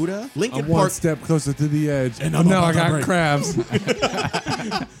Shinoda. Linkin I'm one Park. step closer to the edge, And and I'm now I about to got break. crabs.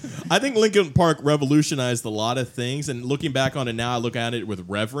 I think Linkin Park revolutionized a lot of things, and looking back on it now, I look at it with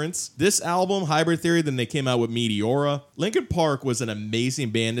reverence. This album, Hybrid Theory, then they came out with Meteora. Linkin Park was an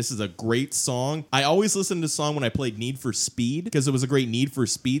amazing band. This is a great song. I always listened to this song when I played Need for Speed, because it was a great Need for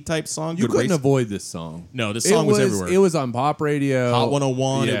Speed type song. You Good couldn't race- avoid this song. No, this song was everywhere. It was on pop radio. Hot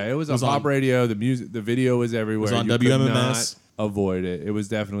 101. Yeah, it was on pop radio. The music, the video was everywhere. It was on You could WMMS. not avoid it. It was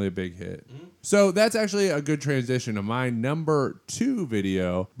definitely a big hit. So that's actually a good transition to my number 2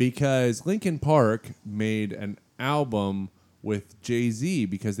 video, because Linkin Park made an album with Jay-Z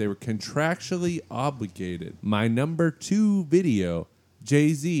because they were contractually obligated. My number 2 video,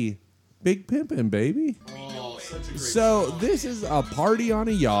 Jay-Z, Big Pimpin', baby. So this is a party on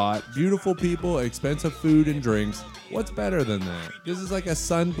a yacht, beautiful people, expensive food and drinks. What's better than that? This is like a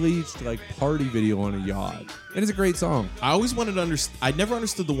sun-bleached like party video on a yacht, and it's a great song. I always wanted to understand. I never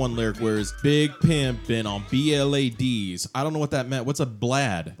understood the one lyric where it's Big Pimpin' on BLADs. I don't know what that meant. What's a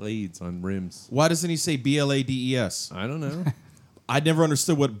blad? Blades on rims. Why doesn't he say BLADES? I don't know. I never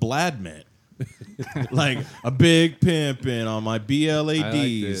understood what blad meant. Like a big pimpin' on my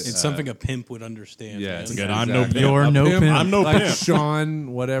BLADs. It's something a pimp would understand. Yeah, man. it's Good. I'm no pimp. You're no pimp. I'm no like pimp.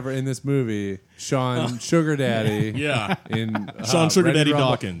 Sean, whatever in this movie, Sean Sugar Daddy. Yeah. In Sean Sugar Ready to Daddy Rumble,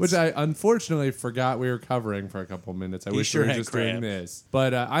 Dawkins. which I unfortunately forgot we were covering for a couple minutes. I wish sure we were had just doing crab. this.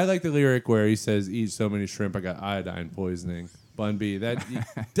 But I like the lyric where he says, "Eat so many shrimp, I got iodine poisoning." Bun B. That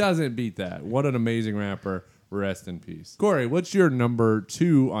doesn't beat that. What an amazing rapper. Rest in peace. Corey, what's your number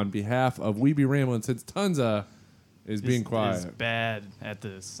 2 on behalf of We Be Ramblin', since Tunza is being Is quiet? bad at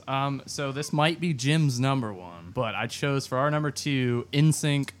this. So this might be Jim's number 1, but I chose for our number 2,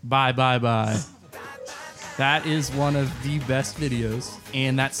 NSYNC, Bye Bye Bye. That is one of the best videos,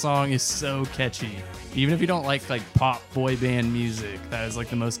 and that song is so catchy. Even if you don't like pop boy band music, that is like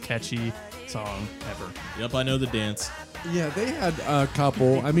the most catchy song ever. Yep, I know the dance. Yeah, they had a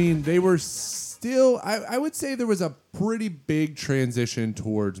couple. I mean, they were still, I would say there was a pretty big transition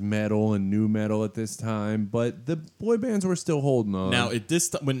towards metal and new metal at this time, but the boy bands were still holding on. Now, at this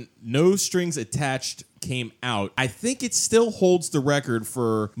time, when No Strings Attached came out, I think it still holds the record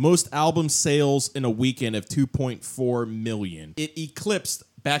for most album sales in a weekend of 2.4 million. It eclipsed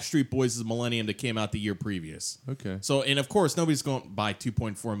Backstreet Boys' Millennium that came out the year previous. Okay. So, and of course, nobody's going to buy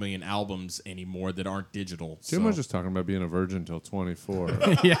 2.4 million albums anymore that aren't digital. Jim so. was just talking about being a virgin until 24.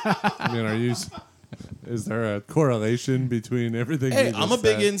 Yeah. I mean, is there a correlation between everything? Hey, you just I'm a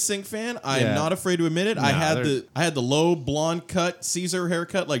big said? NSYNC fan. I'm Yeah. not afraid to admit it. I Nah, had the low blonde cut Caesar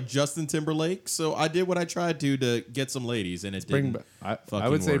haircut like Justin Timberlake, so I did what I tried to get some ladies, and it Bring didn't. I fucking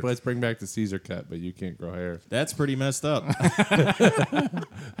would say work. let's bring back the Caesar cut, but you can't grow hair. That's pretty messed up.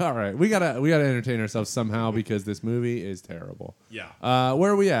 All right, we gotta entertain ourselves somehow because this movie is terrible. Yeah.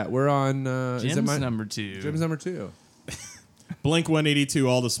 Where are we at? We're on is it Jim's number 2. Jim's number 2. Blink 182,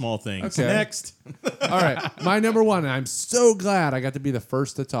 all the small things. Okay. Next. All right, my number 1, and I'm so glad I got to be the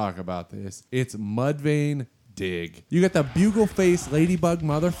first to talk about this. It's Mudvayne Dig. You got the bugle face ladybug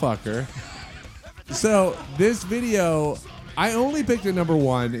motherfucker. So this video, I only picked it number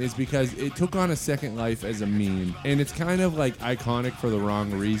 1 is because it took on a second life as a meme, and it's kind of like iconic for the wrong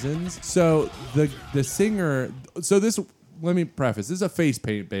reasons. So the singer, so this. Let me preface. This is a face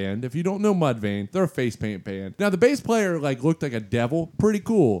paint band. If you don't know Mudvayne, they're a face paint band. Now the bass player looked like a devil. Pretty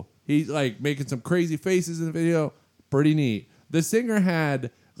cool. He's making some crazy faces in the video. Pretty neat. The singer had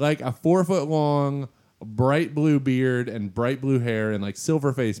a 4-foot long bright blue beard and bright blue hair and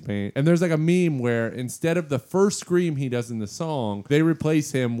silver face paint. And there's a meme where instead of the first scream he does in the song, they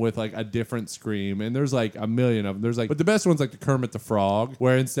replace him with a different scream. And there's a million of them. There's but the best one's the Kermit the Frog,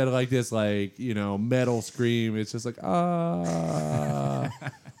 where instead of this metal scream, it's just ah.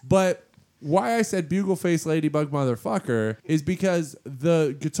 But why I said bugle face ladybug motherfucker is because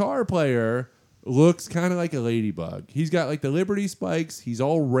the guitar player looks kind of like a ladybug. He's got like the Liberty spikes. He's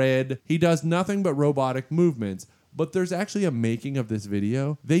all red. He does nothing but robotic movements. But there's actually a making of this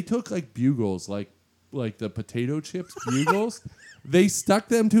video. They took like bugles, like the potato chips bugles. They stuck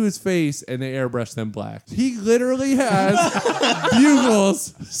them to his face and they airbrushed them black. He literally has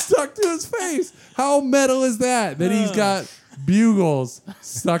bugles stuck to his face. How metal is that? That he's got bugles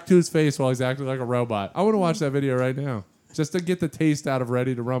stuck to his face while he's acting like a robot. I want to watch that video right now just to get the taste out of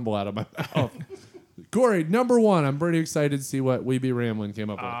Ready to Rumble out of my mouth. Corey, number one. I'm pretty excited to see what We Be Ramblin' came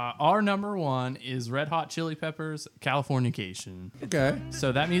up with. Our number one is Red Hot Chili Peppers, Californication. Okay.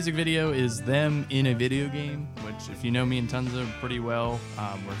 So that music video is them in a video game, which if you know me and Tunza pretty well,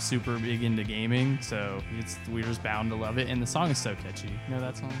 we're super big into gaming, so we're just bound to love it. And the song is so catchy. You know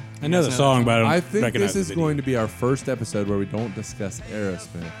that song? I know the song, but I don't I think recognize this is the video. going to be our first episode where we don't discuss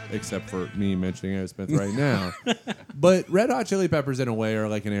Aerosmith, except for me mentioning Aerosmith right now. But Red Hot Chili Peppers, in a way, are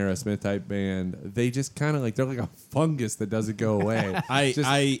like an Aerosmith type band. They just kind of like, they're like a fungus that doesn't go away. I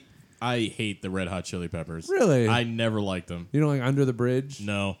hate the Red Hot Chili Peppers. Really? I never liked them. You don't like Under the Bridge?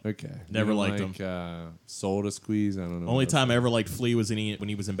 No. Okay. Never You don't liked like, Soul to Squeeze? I don't know. Only time I ever liked Flea was when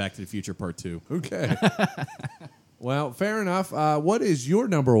he was in Back to the Future Part 2. Okay. Well, fair enough. What is your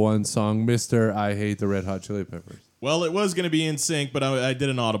number one song, Mr. I Hate the Red Hot Chili Peppers? Well, it was going to be In Sync, but I did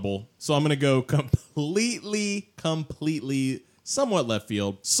an audible. So I'm going to go completely, somewhat left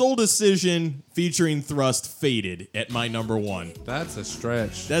field. Soul Decision featuring Thrust, Faded at my number one. That's a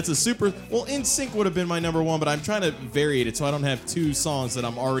stretch. That's a super... Well, In Sync would have been my number one, but I'm trying to vary it so I don't have two songs that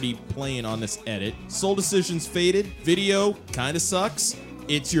I'm already playing on this edit. Soul Decision's Faded. Video kind of sucks.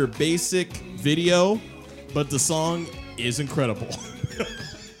 It's your basic video, but the song is incredible.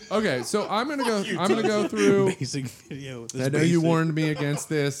 Okay, so I'm gonna go through. Basic video. I know you warned me against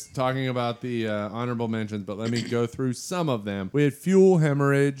this, talking about the honorable mentions, but let me go through some of them. We had Fuel,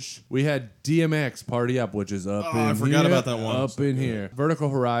 Hemorrhage. We had DMX, Party Up, which is up in here. I forgot about that one. Up in here. Vertical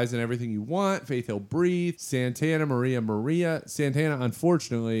Horizon, Everything You Want. Faith Hill, Breathe. Santana, Maria. Santana,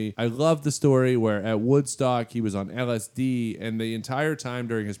 unfortunately, I love the story where at Woodstock he was on LSD, and the entire time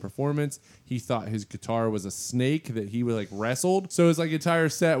during his performance he thought his guitar was a snake that he would like wrestled. So his like entire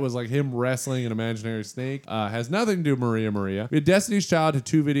set was like him wrestling an imaginary snake. Has nothing to do with Maria. We had Destiny's Child, had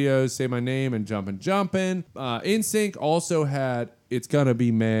two videos, Say My Name and Jumpin'. NSYNC also had It's Gonna Be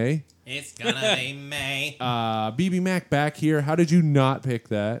May. It's gonna be May. BB Mac, Back Here. How did you not pick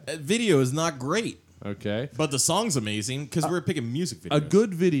that? That video is not great. Okay. But the song's amazing because we're picking music videos. A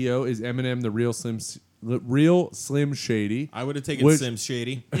good video is Eminem, The Real Slim Shady. I would have taken Slim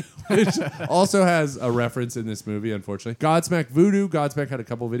Shady. Which also has a reference in this movie, unfortunately. Godsmack Voodoo. Godsmack had a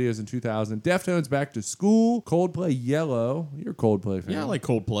couple videos in 2000. Deftones, Back to School. Coldplay, Yellow. You're a Coldplay fan. Yeah, I like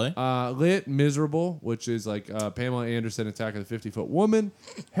Coldplay. Lit, Miserable, which is like Pamela Anderson, Attack of the 50-Foot Woman.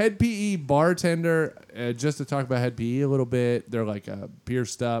 Head PE, Bartender. Just to talk about Head PE a little bit, they're like a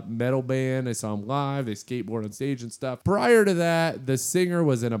pierced up metal band. I saw them live. They skateboard on stage and stuff. Prior to that, the singer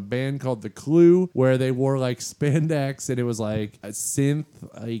was in a band called The Clue, where they wore like spandex and it was like a synth,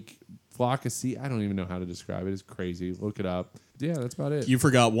 like flock of sea. I don't even know how to describe it. It's crazy. Look it up. Yeah, that's about it. You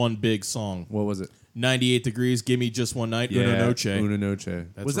forgot one big song. What was it? 98 Degrees, Give Me Just One Night, Yeah, Una Noche. Una Noche.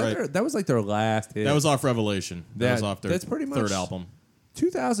 That's was right. that was like their last hit. That was off Revelation. That was off their that's pretty much, third album.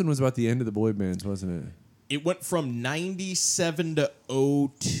 2000 was about the end of the boy bands, wasn't it? It went from 97 to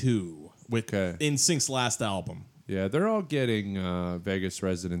 02 with NSYNC's last album. Yeah, they're all getting Vegas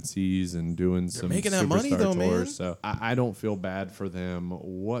residencies and doing some making that superstar money, though, tours, man. so I don't feel bad for them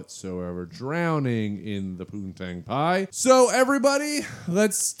whatsoever. Drowning in the Poontang Pie. So everybody,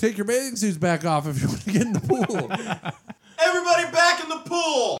 let's take your bathing suits back off if you want to get in the pool. Everybody back in the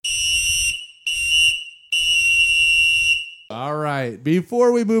pool! All right,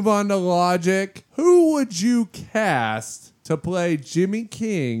 before we move on to Logic, who would you cast to play Jimmy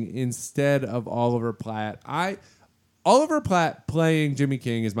King instead of Oliver Platt? Oliver Platt playing Jimmy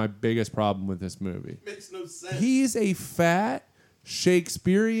King is my biggest problem with this movie. Makes no sense. He's a fat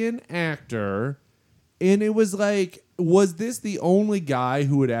Shakespearean actor, and it was like, was this the only guy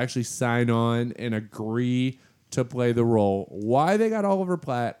who would actually sign on and agree to play the role? Why they got Oliver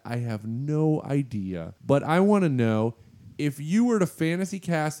Platt, I have no idea. But I want to know, if you were to fantasy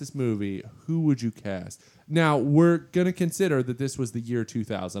cast this movie, who would you cast? Now, we're going to consider that this was the year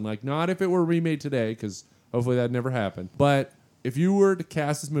 2000. Like, not if it were remade today, because hopefully that never happened. But if you were to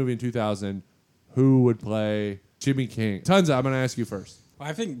cast this movie in 2000, who would play Jimmy King? Tunza, I'm going to ask you first.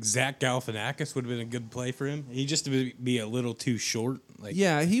 I think Zach Galifianakis would have been a good play for him. He just to be a little too short. Like,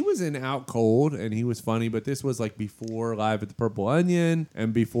 yeah, he was in Out Cold, and he was funny, but this was like before Live at the Purple Onion,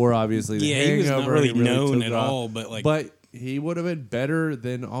 and before, obviously, The Hangover. He was not really known took at off. all, but like... But he would have been better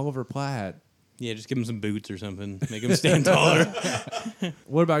than Oliver Platt. Yeah, just give him some boots or something. Make him stand taller.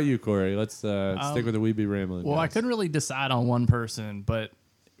 What about you, Corey? Let's stick with the We Be Rambling. Well, I guys. couldn't really decide on one person, but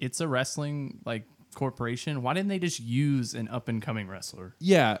it's a wrestling corporation. Why didn't they just use an up and coming wrestler?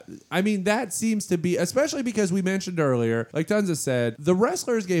 Yeah, I mean, that seems to be, especially because we mentioned earlier, like Tunza said, the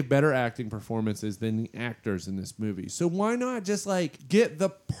wrestlers gave better acting performances than the actors in this movie. So why not just get the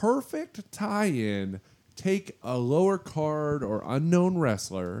perfect tie-in, take a lower card or unknown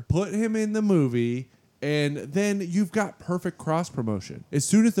wrestler, put him in the movie, and then you've got perfect cross promotion. As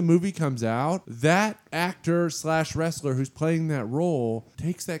soon as the movie comes out, that actor / wrestler who's playing that role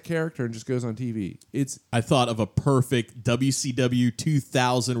takes that character and just goes on TV. I thought of a perfect WCW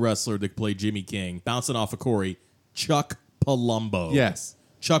 2000 wrestler that played Jimmy King, bouncing off of Corey, Chuck Palumbo. Yes.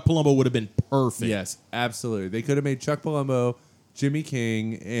 Chuck Palumbo would have been perfect. Yes, absolutely. They could have made Chuck Palumbo Jimmy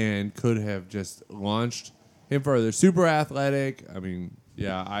King and could have just launched him further. Super athletic. I mean,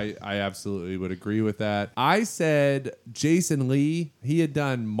 yeah, I absolutely would agree with that. I said Jason Lee. He had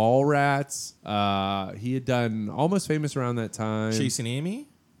done Mallrats. He had done Almost Famous around that time. Chasing Amy?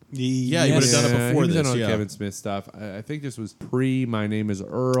 Yeah, he would have done it before he was this. on Yeah. Kevin Smith stuff. I think this was pre My Name Is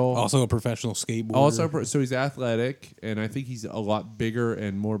Earl. Also a professional skateboarder. Also, so he's athletic, and I think he's a lot bigger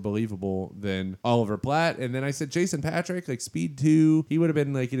and more believable than Oliver Platt. And then I said Jason Patrick, Speed 2. He would have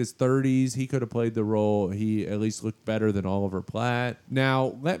been in his 30s. He could have played the role. He at least looked better than Oliver Platt.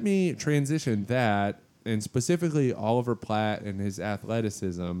 Now, let me transition that, and specifically Oliver Platt and his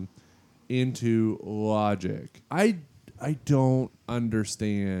athleticism, into logic. I don't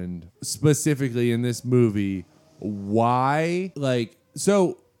understand specifically in this movie why,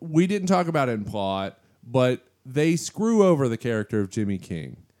 so we didn't talk about it in plot, but they screw over the character of Jimmy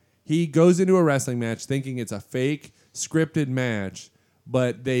King. He goes into a wrestling match thinking it's a fake scripted match,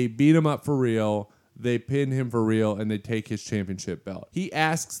 but they beat him up for real, they pin him for real, and they take his championship belt. He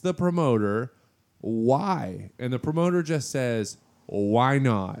asks the promoter why, and the promoter just says, why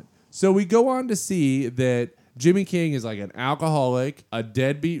not? So we go on to see that Jimmy King is an alcoholic, a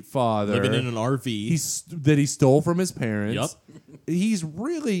deadbeat father. Living in an RV. That he stole from his parents. Yep. He's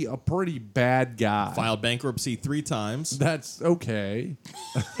really a pretty bad guy. Filed bankruptcy 3 times. That's okay,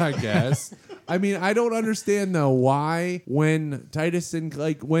 I guess. I mean, I don't understand, though, why when Titus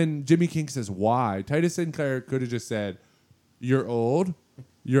Sinclair, when Jimmy King says why, Titus Sinclair could have just said, you're old,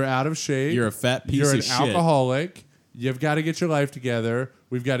 you're out of shape. You're a fat piece you're of an shit. alcoholic. You've got to get your life together.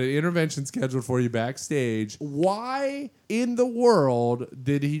 We've got an intervention scheduled for you backstage. Why in the world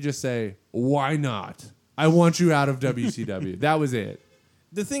did he just say, why not? I want you out of WCW. That was it.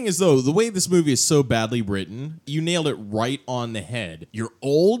 The thing is, though, the way this movie is so badly written, you nailed it right on the head. You're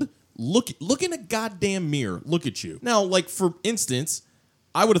old. Look in a goddamn mirror. Look at you. Now, for instance,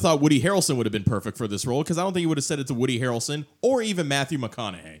 I would have thought Woody Harrelson would have been perfect for this role because I don't think he would have said it to Woody Harrelson or even Matthew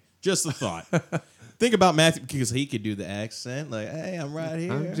McConaughey. Just a thought. Think about Matthew, because he could do the accent, hey, I'm right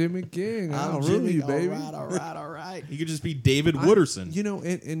here. I'm Jimmy King. I'll rule Jimmy, you, baby. All right. He could just be David Wooderson.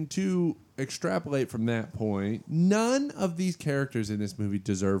 And to extrapolate from that point, none of these characters in this movie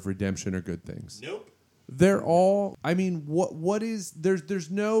deserve redemption or good things. Nope. They're all, I mean, what is, there's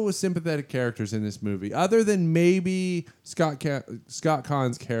no sympathetic characters in this movie other than maybe Scott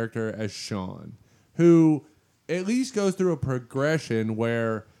Caan's character as Sean, who at least goes through a progression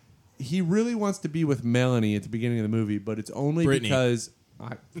where he really wants to be with Melanie at the beginning of the movie, but it's only Brittany. because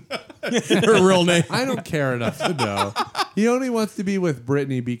Her real name. I don't care enough to know. He only wants to be with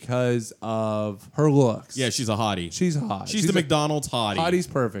Brittany because of her looks. Yeah, she's a hottie. She's hot. She's the McDonald's hottie. Hottie's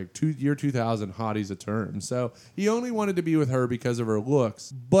perfect. Year 2000, hottie's a term. So he only wanted to be with her because of her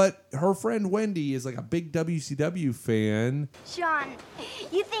looks. But her friend Wendy is a big WCW fan. Sean,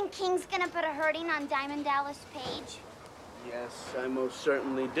 you think King's gonna put a hurting on Diamond Dallas Page? Yes, I most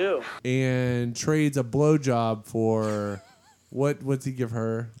certainly do. And trades a blowjob for what's he give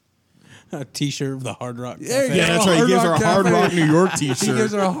her? A T-shirt of the Hard Rock. There you Cafe. Yeah, go. that's right. He gives her a Hard Cafe. Rock New York He t-shirt.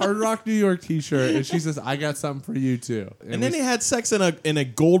 gives her a Hard Rock New York t-shirt, and she says, I got something for you too. And then they had sex in a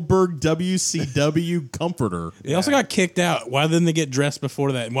Goldberg WCW comforter. They also got kicked out. Why didn't they get dressed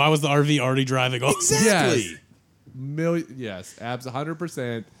before that? And why was the RV already driving off? Exactly. Yes, abs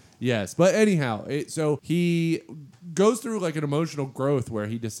 100%. Yes, but anyhow, so he goes through an emotional growth where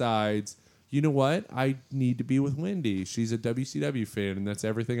he decides, you know what? I need to be with Wendy. She's a WCW fan, and that's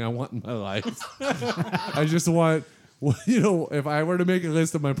everything I want in my life. I just want, if I were to make a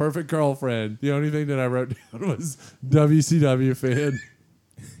list of my perfect girlfriend, the only thing that I wrote down was WCW fan.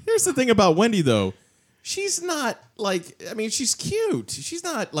 Here's the thing about Wendy, though. She's not she's cute. She's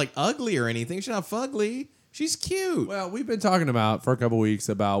not ugly or anything. She's not fugly. She's cute. Well, we've been talking about for a couple weeks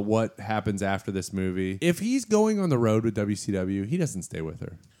about what happens after this movie. If he's going on the road with WCW, he doesn't stay with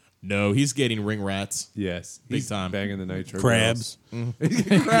her. No, he's getting ring rats. Yes, Big he's time. banging the nitro Crabs.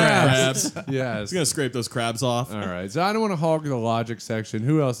 Crabs. Yes. He's gonna scrape those crabs off. All right, so I don't want to hog the logic section.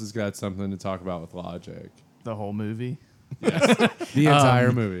 Who else has got something to talk about with logic? The whole movie. The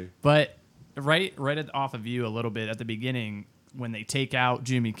entire movie. But right off of you a little bit at the beginning, when they take out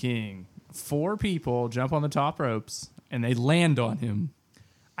Jimmy King, 4 people jump on the top ropes and they land on him.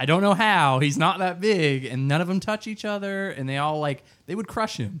 I don't know how. He's not that big, and none of them touch each other, and they all they would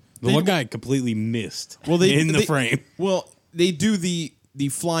crush him. The one guy completely missed in the frame. Well, they do the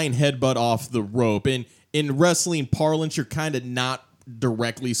flying headbutt off the rope, and in wrestling parlance, you're kind of not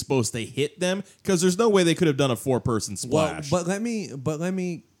directly supposed to hit them because there's no way they could have done a 4-person splash. Well, but let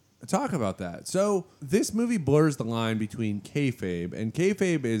me talk about that. So this movie blurs the line between kayfabe, and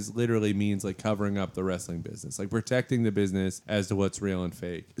kayfabe is literally means like covering up the wrestling business, like protecting the business as to what's real and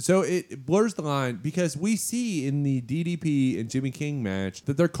fake. So it blurs the line because we see in the DDP and Jimmy King match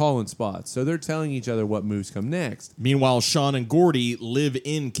that they're calling spots. So they're telling each other what moves come next. Meanwhile, Sean and Gordy live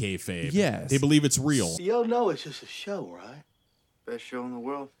in kayfabe. Yes. They believe it's real. Y'all know it's just a show, right? Best show in the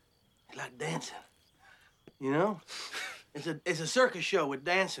world. It's like dancing. You know? It's a circus show with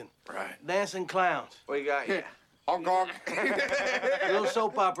dancing. Right. Dancing clowns. What you got here? A little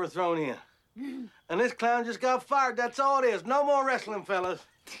soap opera thrown in. And this clown just got fired. That's all it is. No more wrestling, fellas.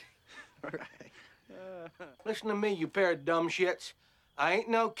 Listen to me, you pair of dumb shits. I ain't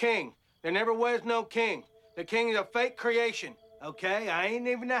no king. There never was no king. The king is a fake creation, okay? I ain't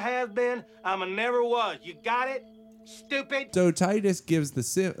even a has-been. I'm a never was. You got it? Stupid. So Titus gives the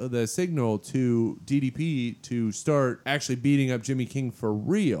signal to DDP to start actually beating up Jimmy King for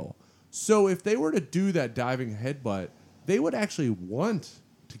real. So if they were to do that diving headbutt, they would actually want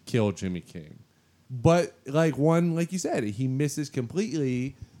to kill Jimmy King. But like you said, he misses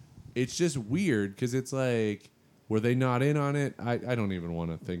completely. It's just weird because it's like, were they not in on it? I don't even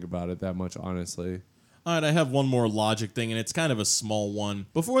want to think about it that much, honestly. All right, I have one more logic thing, and it's kind of a small one.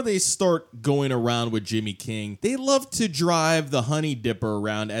 Before they start going around with Jimmy King, they love to drive the Honey Dipper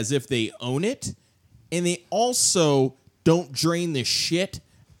around as if they own it, and they also don't drain the shit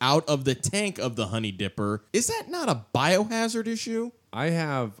out of the tank of the Honey Dipper. Is that not a biohazard issue? I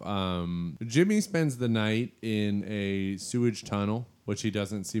have Jimmy spends the night in a sewage tunnel, which he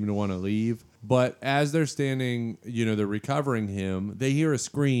doesn't seem to want to leave. But as they're standing, they're recovering him, they hear a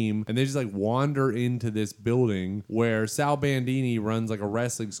scream and they just like wander into this building where Sal Bandini runs like a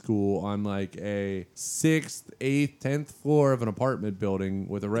wrestling school on like a 6th, 8th, 10th floor of an apartment building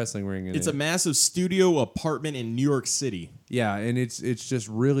with a wrestling ring in it. It's a massive studio apartment in New York City. Yeah, and it's just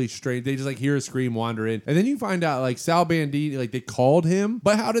really strange. They just like hear a scream, wander in. And then you find out like Sal Bandini, like they called him,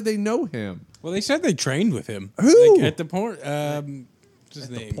 but how did they know him? Well, they said they trained with him. Who? Like, at the porn. What's his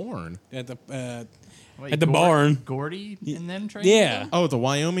name? The porn. At the Wait, at the barn. Gordy and them trained. Yeah. Oh, the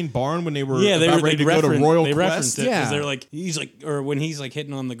Wyoming barn when they were Yeah, about ready to go to Royal they Quest? referenced it Yeah. because they're like he's like, or when he's like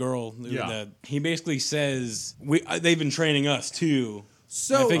hitting on the girl, he basically says they've been training us too.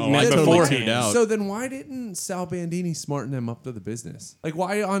 So I think I met totally beforehand. tuned out. So then why didn't Sal Bandini smarten them up to the business? Like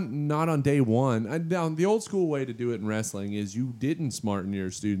why not on day one? Now, the old school way to do it in wrestling is you didn't smarten your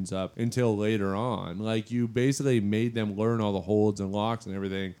students up until later on. Like you basically made them learn all the holds and locks and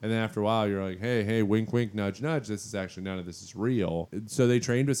everything. And then after a while you're like, hey, wink, wink, nudge, nudge. This is actually none of this is real. So they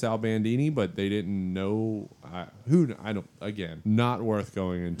trained with Sal Bandini, but they didn't know not worth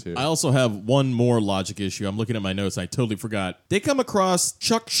going into. I also have one more logic issue. I'm looking at my notes. I totally forgot. They come across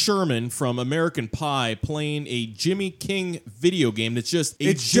Chuck Sherman from American Pie playing a Jimmy King video game that's just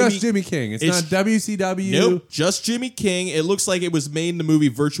just Jimmy King. It's not WCW. Nope, just Jimmy King. It looks like it was made in the movie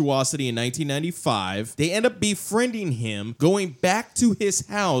Virtuosity in 1995. They end up befriending him, going back to his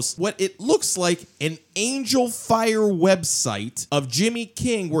house, what it looks like an Angel Fire website of Jimmy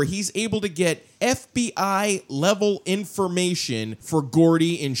King where he's able to get FBI level information for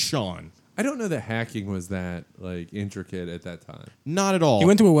Gordy and Sean. I don't know that hacking was that like intricate at that time. Not at all. He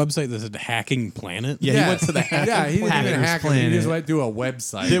went to a website that said Hacking Planet. Yeah, he went to the Hacking Yeah, he didn't even Hackers hack it. He Planet. just went to a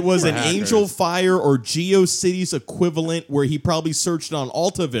website. It was for an hackers. Angel Fire or GeoCities equivalent where he probably searched on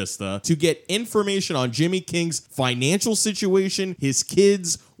Alta Vista to get information on Jimmy King's financial situation, his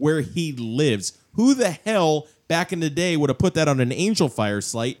kids, where he lives. Who the hell back in the day would have put that on an Angel Fire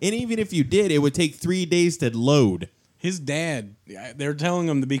site? And even if you did, it would take 3 days to load. His dad, they're telling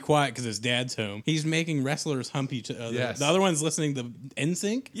him to be quiet because his dad's home. He's making wrestlers hump each other. Yes. The other one's listening to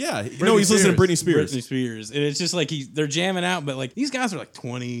NSYNC. Yeah, no, he's listening to Britney Spears. Britney Spears. And it's just like they're jamming out, but like these guys are like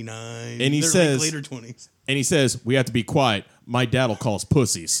 29. And he they're says, like later 20s. And he says, we have to be quiet. My dad'll call us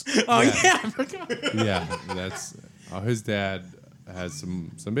pussies. Oh, yeah, I forgot. Yeah, that's his dad has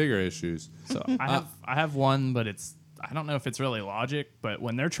some bigger issues. So I have one, but I don't know if it's really logic, but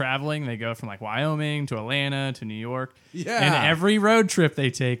when they're traveling, they go from like Wyoming to Atlanta to New York. Yeah. And every road trip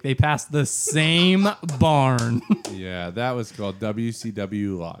they take, they pass the same barn. Yeah, that was called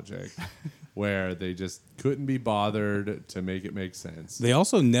WCW logic, where they just couldn't be bothered to make it make sense. They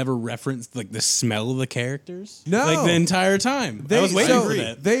also never referenced like the smell of the characters. No. Like the entire time. I was waiting for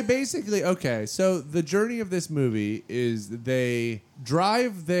that. They basically, okay, so the journey of this movie is they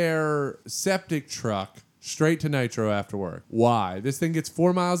drive their septic truck straight to Nitro after work. Why? This thing gets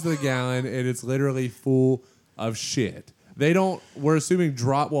 4 miles to the gallon and it's literally full of shit. They don't, we're assuming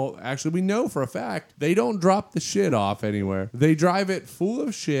well, actually, we know for a fact, they don't drop the shit off anywhere. They drive it full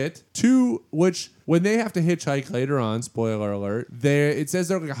of shit to which, when they have to hitchhike later on, spoiler alert, it says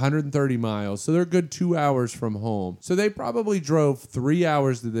they're like 130 miles. So they're a good 2 hours from home. So they probably drove 3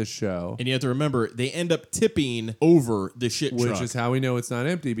 hours to this show. And you have to remember, they end up tipping over the shit truck. Which is how we know it's not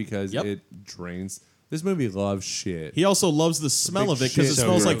empty because it drains. This movie loves shit. He also loves the smell of it because it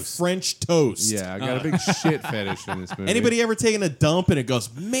smells like French toast. Yeah, I got a big shit fetish in this movie. Anybody ever taken a dump and it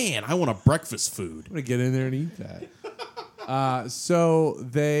goes, man, I want a breakfast food? I'm going to get in there and eat that. So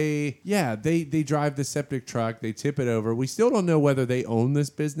they drive the septic truck. They tip it over. We still don't know whether they own this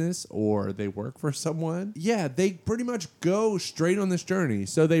business or they work for someone. Yeah, they pretty much go straight on this journey.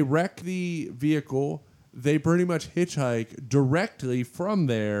 So they wreck the vehicle. They pretty much hitchhike directly from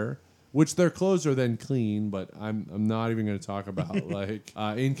there, which their clothes are then clean, but I'm not even going to talk about like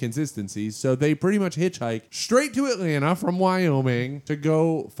inconsistencies. So they pretty much hitchhike straight to Atlanta from Wyoming to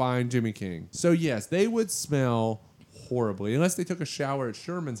go find Jimmy King. So yes, they would smell horribly unless they took a shower at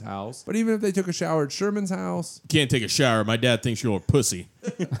Sherman's house. But even if they took a shower at Sherman's house, can't take a shower. My dad thinks you're a pussy.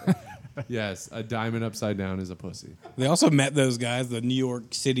 yes, a diamond upside down is a pussy. They also met those guys, the New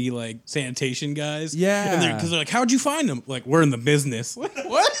York City like sanitation guys. Yeah, because they're like, "How'd you find them?" Like, we're in the business. What?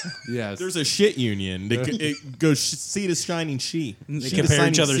 Yes, there's a shit union. It goes sea to shining she. They compare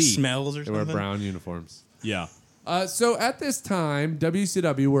each other's smells or they something. wear brown uniforms. Yeah. So at this time,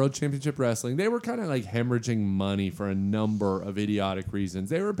 WCW World Championship Wrestling, they were kind of like hemorrhaging money for a number of idiotic reasons.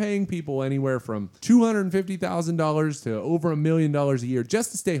 They were paying people anywhere from $250,000 to over $1 million a year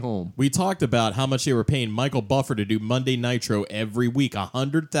just to stay home. We talked about how much they were paying Michael Buffer to do Monday Nitro every week,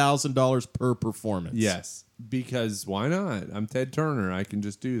 $100,000 per performance. Yes. Because why not? I'm Ted Turner. I can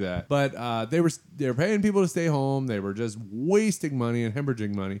just do that. But they were paying people to stay home. They were just wasting money and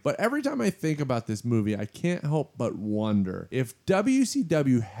hemorrhaging money. But every time I think about this movie, I can't help but wonder if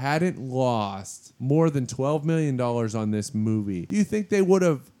WCW hadn't lost more than $12 million on this movie, do you think they would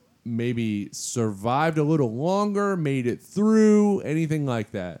have maybe survived a little longer, made it through, anything like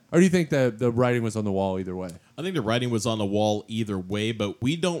that? Or do you think that the writing was on the wall either way? I think the writing was on the wall either way, but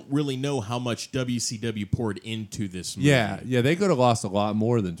we don't really know how much WCW poured into this movie. Yeah, they could have lost a lot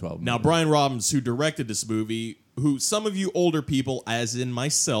more than 12 million. Now, Brian Robbins, who directed this movie, who some of you older people, as in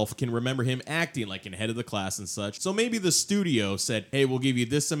myself, can remember him acting like in Head of the Class and such. So maybe the studio said, hey, we'll give you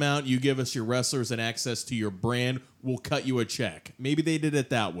this amount, you give us your wrestlers and access to your brand, we'll cut you a check. Maybe they did it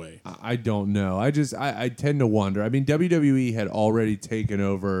that way. I don't know. I tend to wonder. I mean, WWE had already taken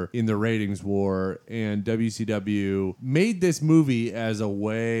over in the ratings war, and WCW made this movie as a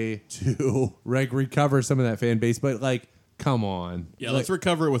way to recover some of that fan base. But like, come on. Yeah, let's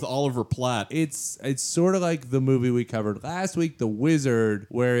recover it with Oliver Platt. It's sort of like the movie we covered last week, The Wizard,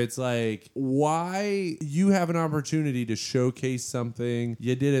 where it's like, why you have an opportunity to showcase something,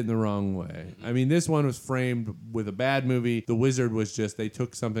 you did it in the wrong way. I mean, this one was framed with a bad movie. The Wizard was just, they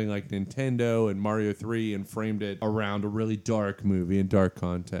took something like Nintendo and Mario 3 and framed it around a really dark movie and dark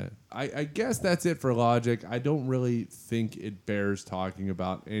content. I guess that's it for Logic. I don't really think it bears talking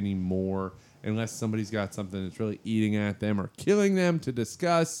about anymore, unless somebody's got something that's really eating at them or killing them to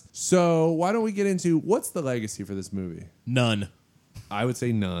discuss. So why don't we get into what's the legacy for this movie? None. I would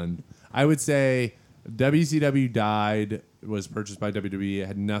say none. I would say WCW died, was purchased by WWE. It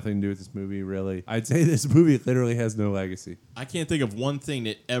had nothing to do with this movie, really. I'd say this movie literally has no legacy. I can't think of one thing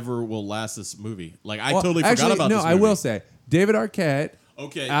that ever will last this movie. Like, I totally forgot about this movie. I will say, David Arquette,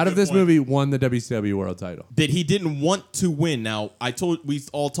 out of this movie, won the WCW World title. That he didn't want to win. Now, we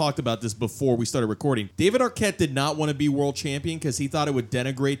all talked about this before we started recording. David Arquette did not want to be world champion because he thought it would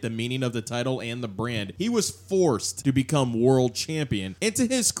denigrate the meaning of the title and the brand. He was forced to become world champion. And to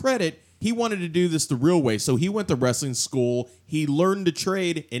his credit, he wanted to do this the real way. So he went to wrestling school, he learned the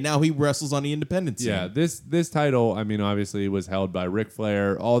trade, and now he wrestles on the independent scene. Yeah, this title, I mean, obviously was held by Ric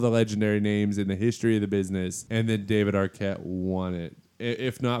Flair, all the legendary names in the history of the business, and then David Arquette won it.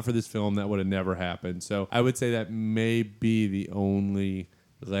 If not for this film, that would have never happened. So I would say that may be the only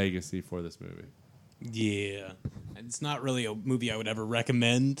legacy for this movie. Yeah. It's not really a movie I would ever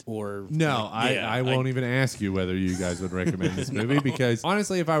recommend or... No, I won't even ask you whether you guys would recommend this movie because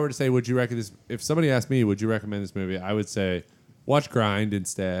honestly, if I were to say, would you recommend this? If somebody asked me, would you recommend this movie? I would say watch Grind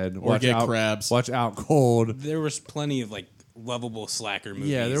instead. Or watch get Crabs. Watch Out Cold. There was plenty of like lovable slacker movies.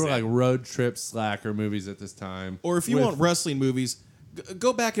 Yeah, there were like road trip slacker movies at this time. Or if you want wrestling movies,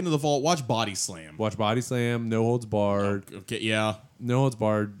 go back into the vault, watch Body Slam. Watch Body Slam, No Holds Barred. Okay, yeah. No Holds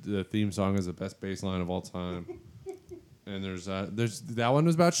Barred, the theme song is the best bass line of all time. And there's that one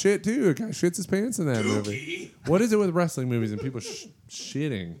was about shit too. A guy shits his pants in that movie. What is it with wrestling movies and people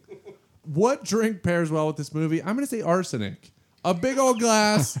shitting? What drink pairs well with this movie? I'm gonna say arsenic. A big old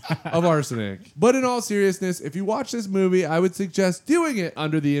glass of arsenic. But in all seriousness, if you watch this movie, I would suggest doing it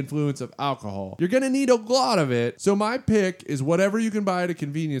under the influence of alcohol. You're going to need a lot of it. So my pick is whatever you can buy at a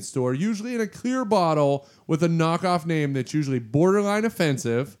convenience store, usually in a clear bottle with a knockoff name that's usually borderline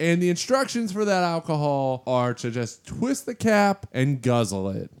offensive. And the instructions for that alcohol are to just twist the cap and guzzle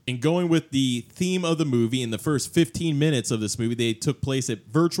it. And going with the theme of the movie, in the first 15 minutes of this movie, they took place at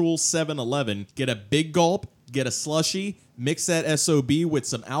virtual 7-Eleven. Get a big gulp, get a slushie, mix that SOB with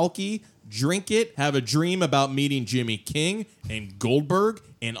some alky, drink it, have a dream about meeting Jimmy King and Goldberg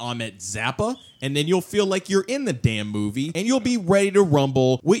and Ahmet Zappa, and then you'll feel like you're in the damn movie, and you'll be ready to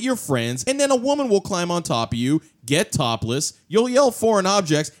rumble with your friends, and then a woman will climb on top of you, get topless, you'll yell foreign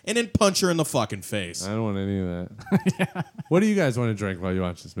objects, and then punch her in the fucking face. I don't want any of that. What do you guys want to drink while you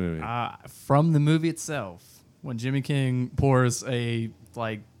watch this movie? From the movie itself, when Jimmy King pours a,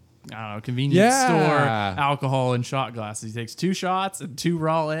 convenience store alcohol in shot glasses. He takes 2 shots and 2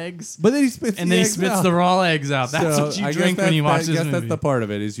 raw eggs. But then he spits the raw eggs out. That's what you drink when you watch this movie. I guess that's the part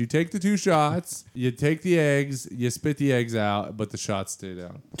of it, is you take the 2 shots, you take the eggs, you spit the eggs out, but the shots stay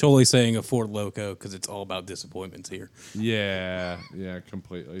down. Totally saying a Ford Loco because it's all about disappointments here. Yeah,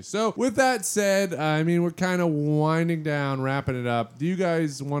 completely. So with that said, I mean, we're kind of winding down, wrapping it up. Do you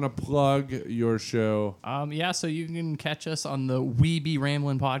guys want to plug your show? So you can catch us on the We Be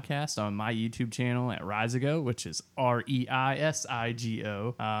Ramblin' podcast on my YouTube channel at Reisigo, which is REISIGO.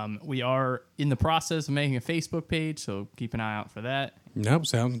 We are in the process of making a Facebook page, so keep an eye out for that. Nope,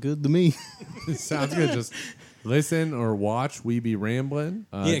 sounds good to me. Sounds good. Just listen or watch We Be Ramblin'.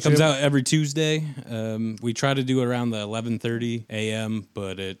 It comes out every Tuesday. We try to do it around the 11:30 a.m.,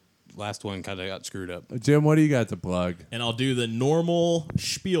 but last one kind of got screwed up. Jim, what do you got to plug? And I'll do the normal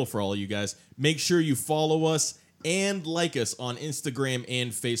spiel for all you guys. Make sure you follow us and like us on Instagram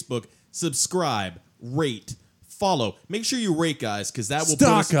and Facebook. Subscribe, rate, follow. Make sure you rate, guys, because that will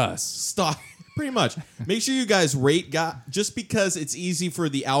stalk us. Stalk, pretty much. Make sure you guys rate, just because it's easy for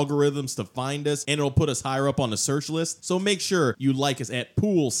the algorithms to find us and it'll put us higher up on the search list. So make sure you like us at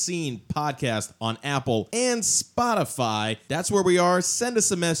Pool Scene Podcast on Apple and Spotify. That's where we are. Send us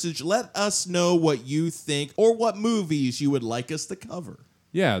a message. Let us know what you think or what movies you would like us to cover.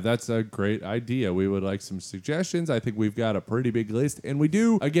 Yeah, that's a great idea. We would like some suggestions. I think we've got a pretty big list. And we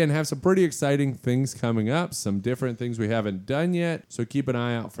do, again, have some pretty exciting things coming up. Some different things we haven't done yet. So keep an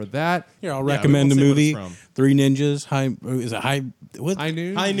eye out for that. Here, I'll recommend a movie. 3 Ninjas. High Noon?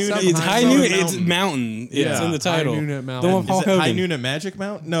 High Noon? It's High Noon. It's Mountain. It's in the title. High Noon at Mountain. The one with Hulk Hogan. High Noon at Magic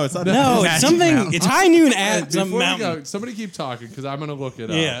Mountain? No, it's not. No, it's something. Mountain. It's High Noon at some mountain. Somebody keep talking because I'm going to look it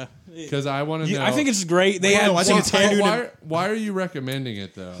up. Yeah. Because I want to know. I think it's great. I think it's High Noon. Why are you recommending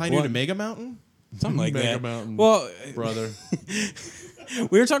it, though? High Noon at Mega Mountain? Something like Mega that. Mountain, well, brother.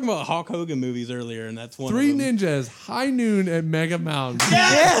 We were talking about Hulk Hogan movies earlier, and that's one 3 of them. Ninjas, High Noon at Mega Mountain.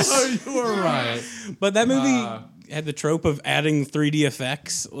 Yes! Oh, you were right. But that movie had the trope of adding 3D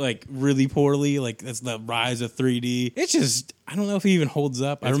effects, like, really poorly. Like, that's the rise of 3D. It's just, I don't know if it even holds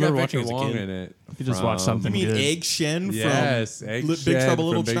up. I remember watching it as a kid. In it. You just watch something You mean good. Egg Shen from Egg Big Shen Trouble from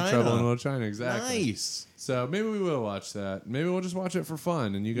Little Big China? Trouble in Little China, exactly. Nice. So maybe we will watch that. Maybe we'll just watch it for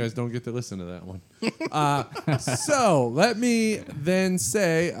fun, and you guys don't get to listen to that one. So let me then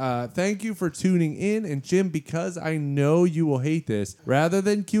say thank you for tuning in. And Jim, because I know you will hate this, rather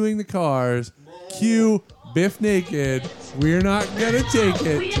than cueing the cars, cue Biff Naked. We're not going to take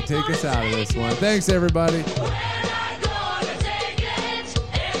it to take us out of this one. Thanks, everybody.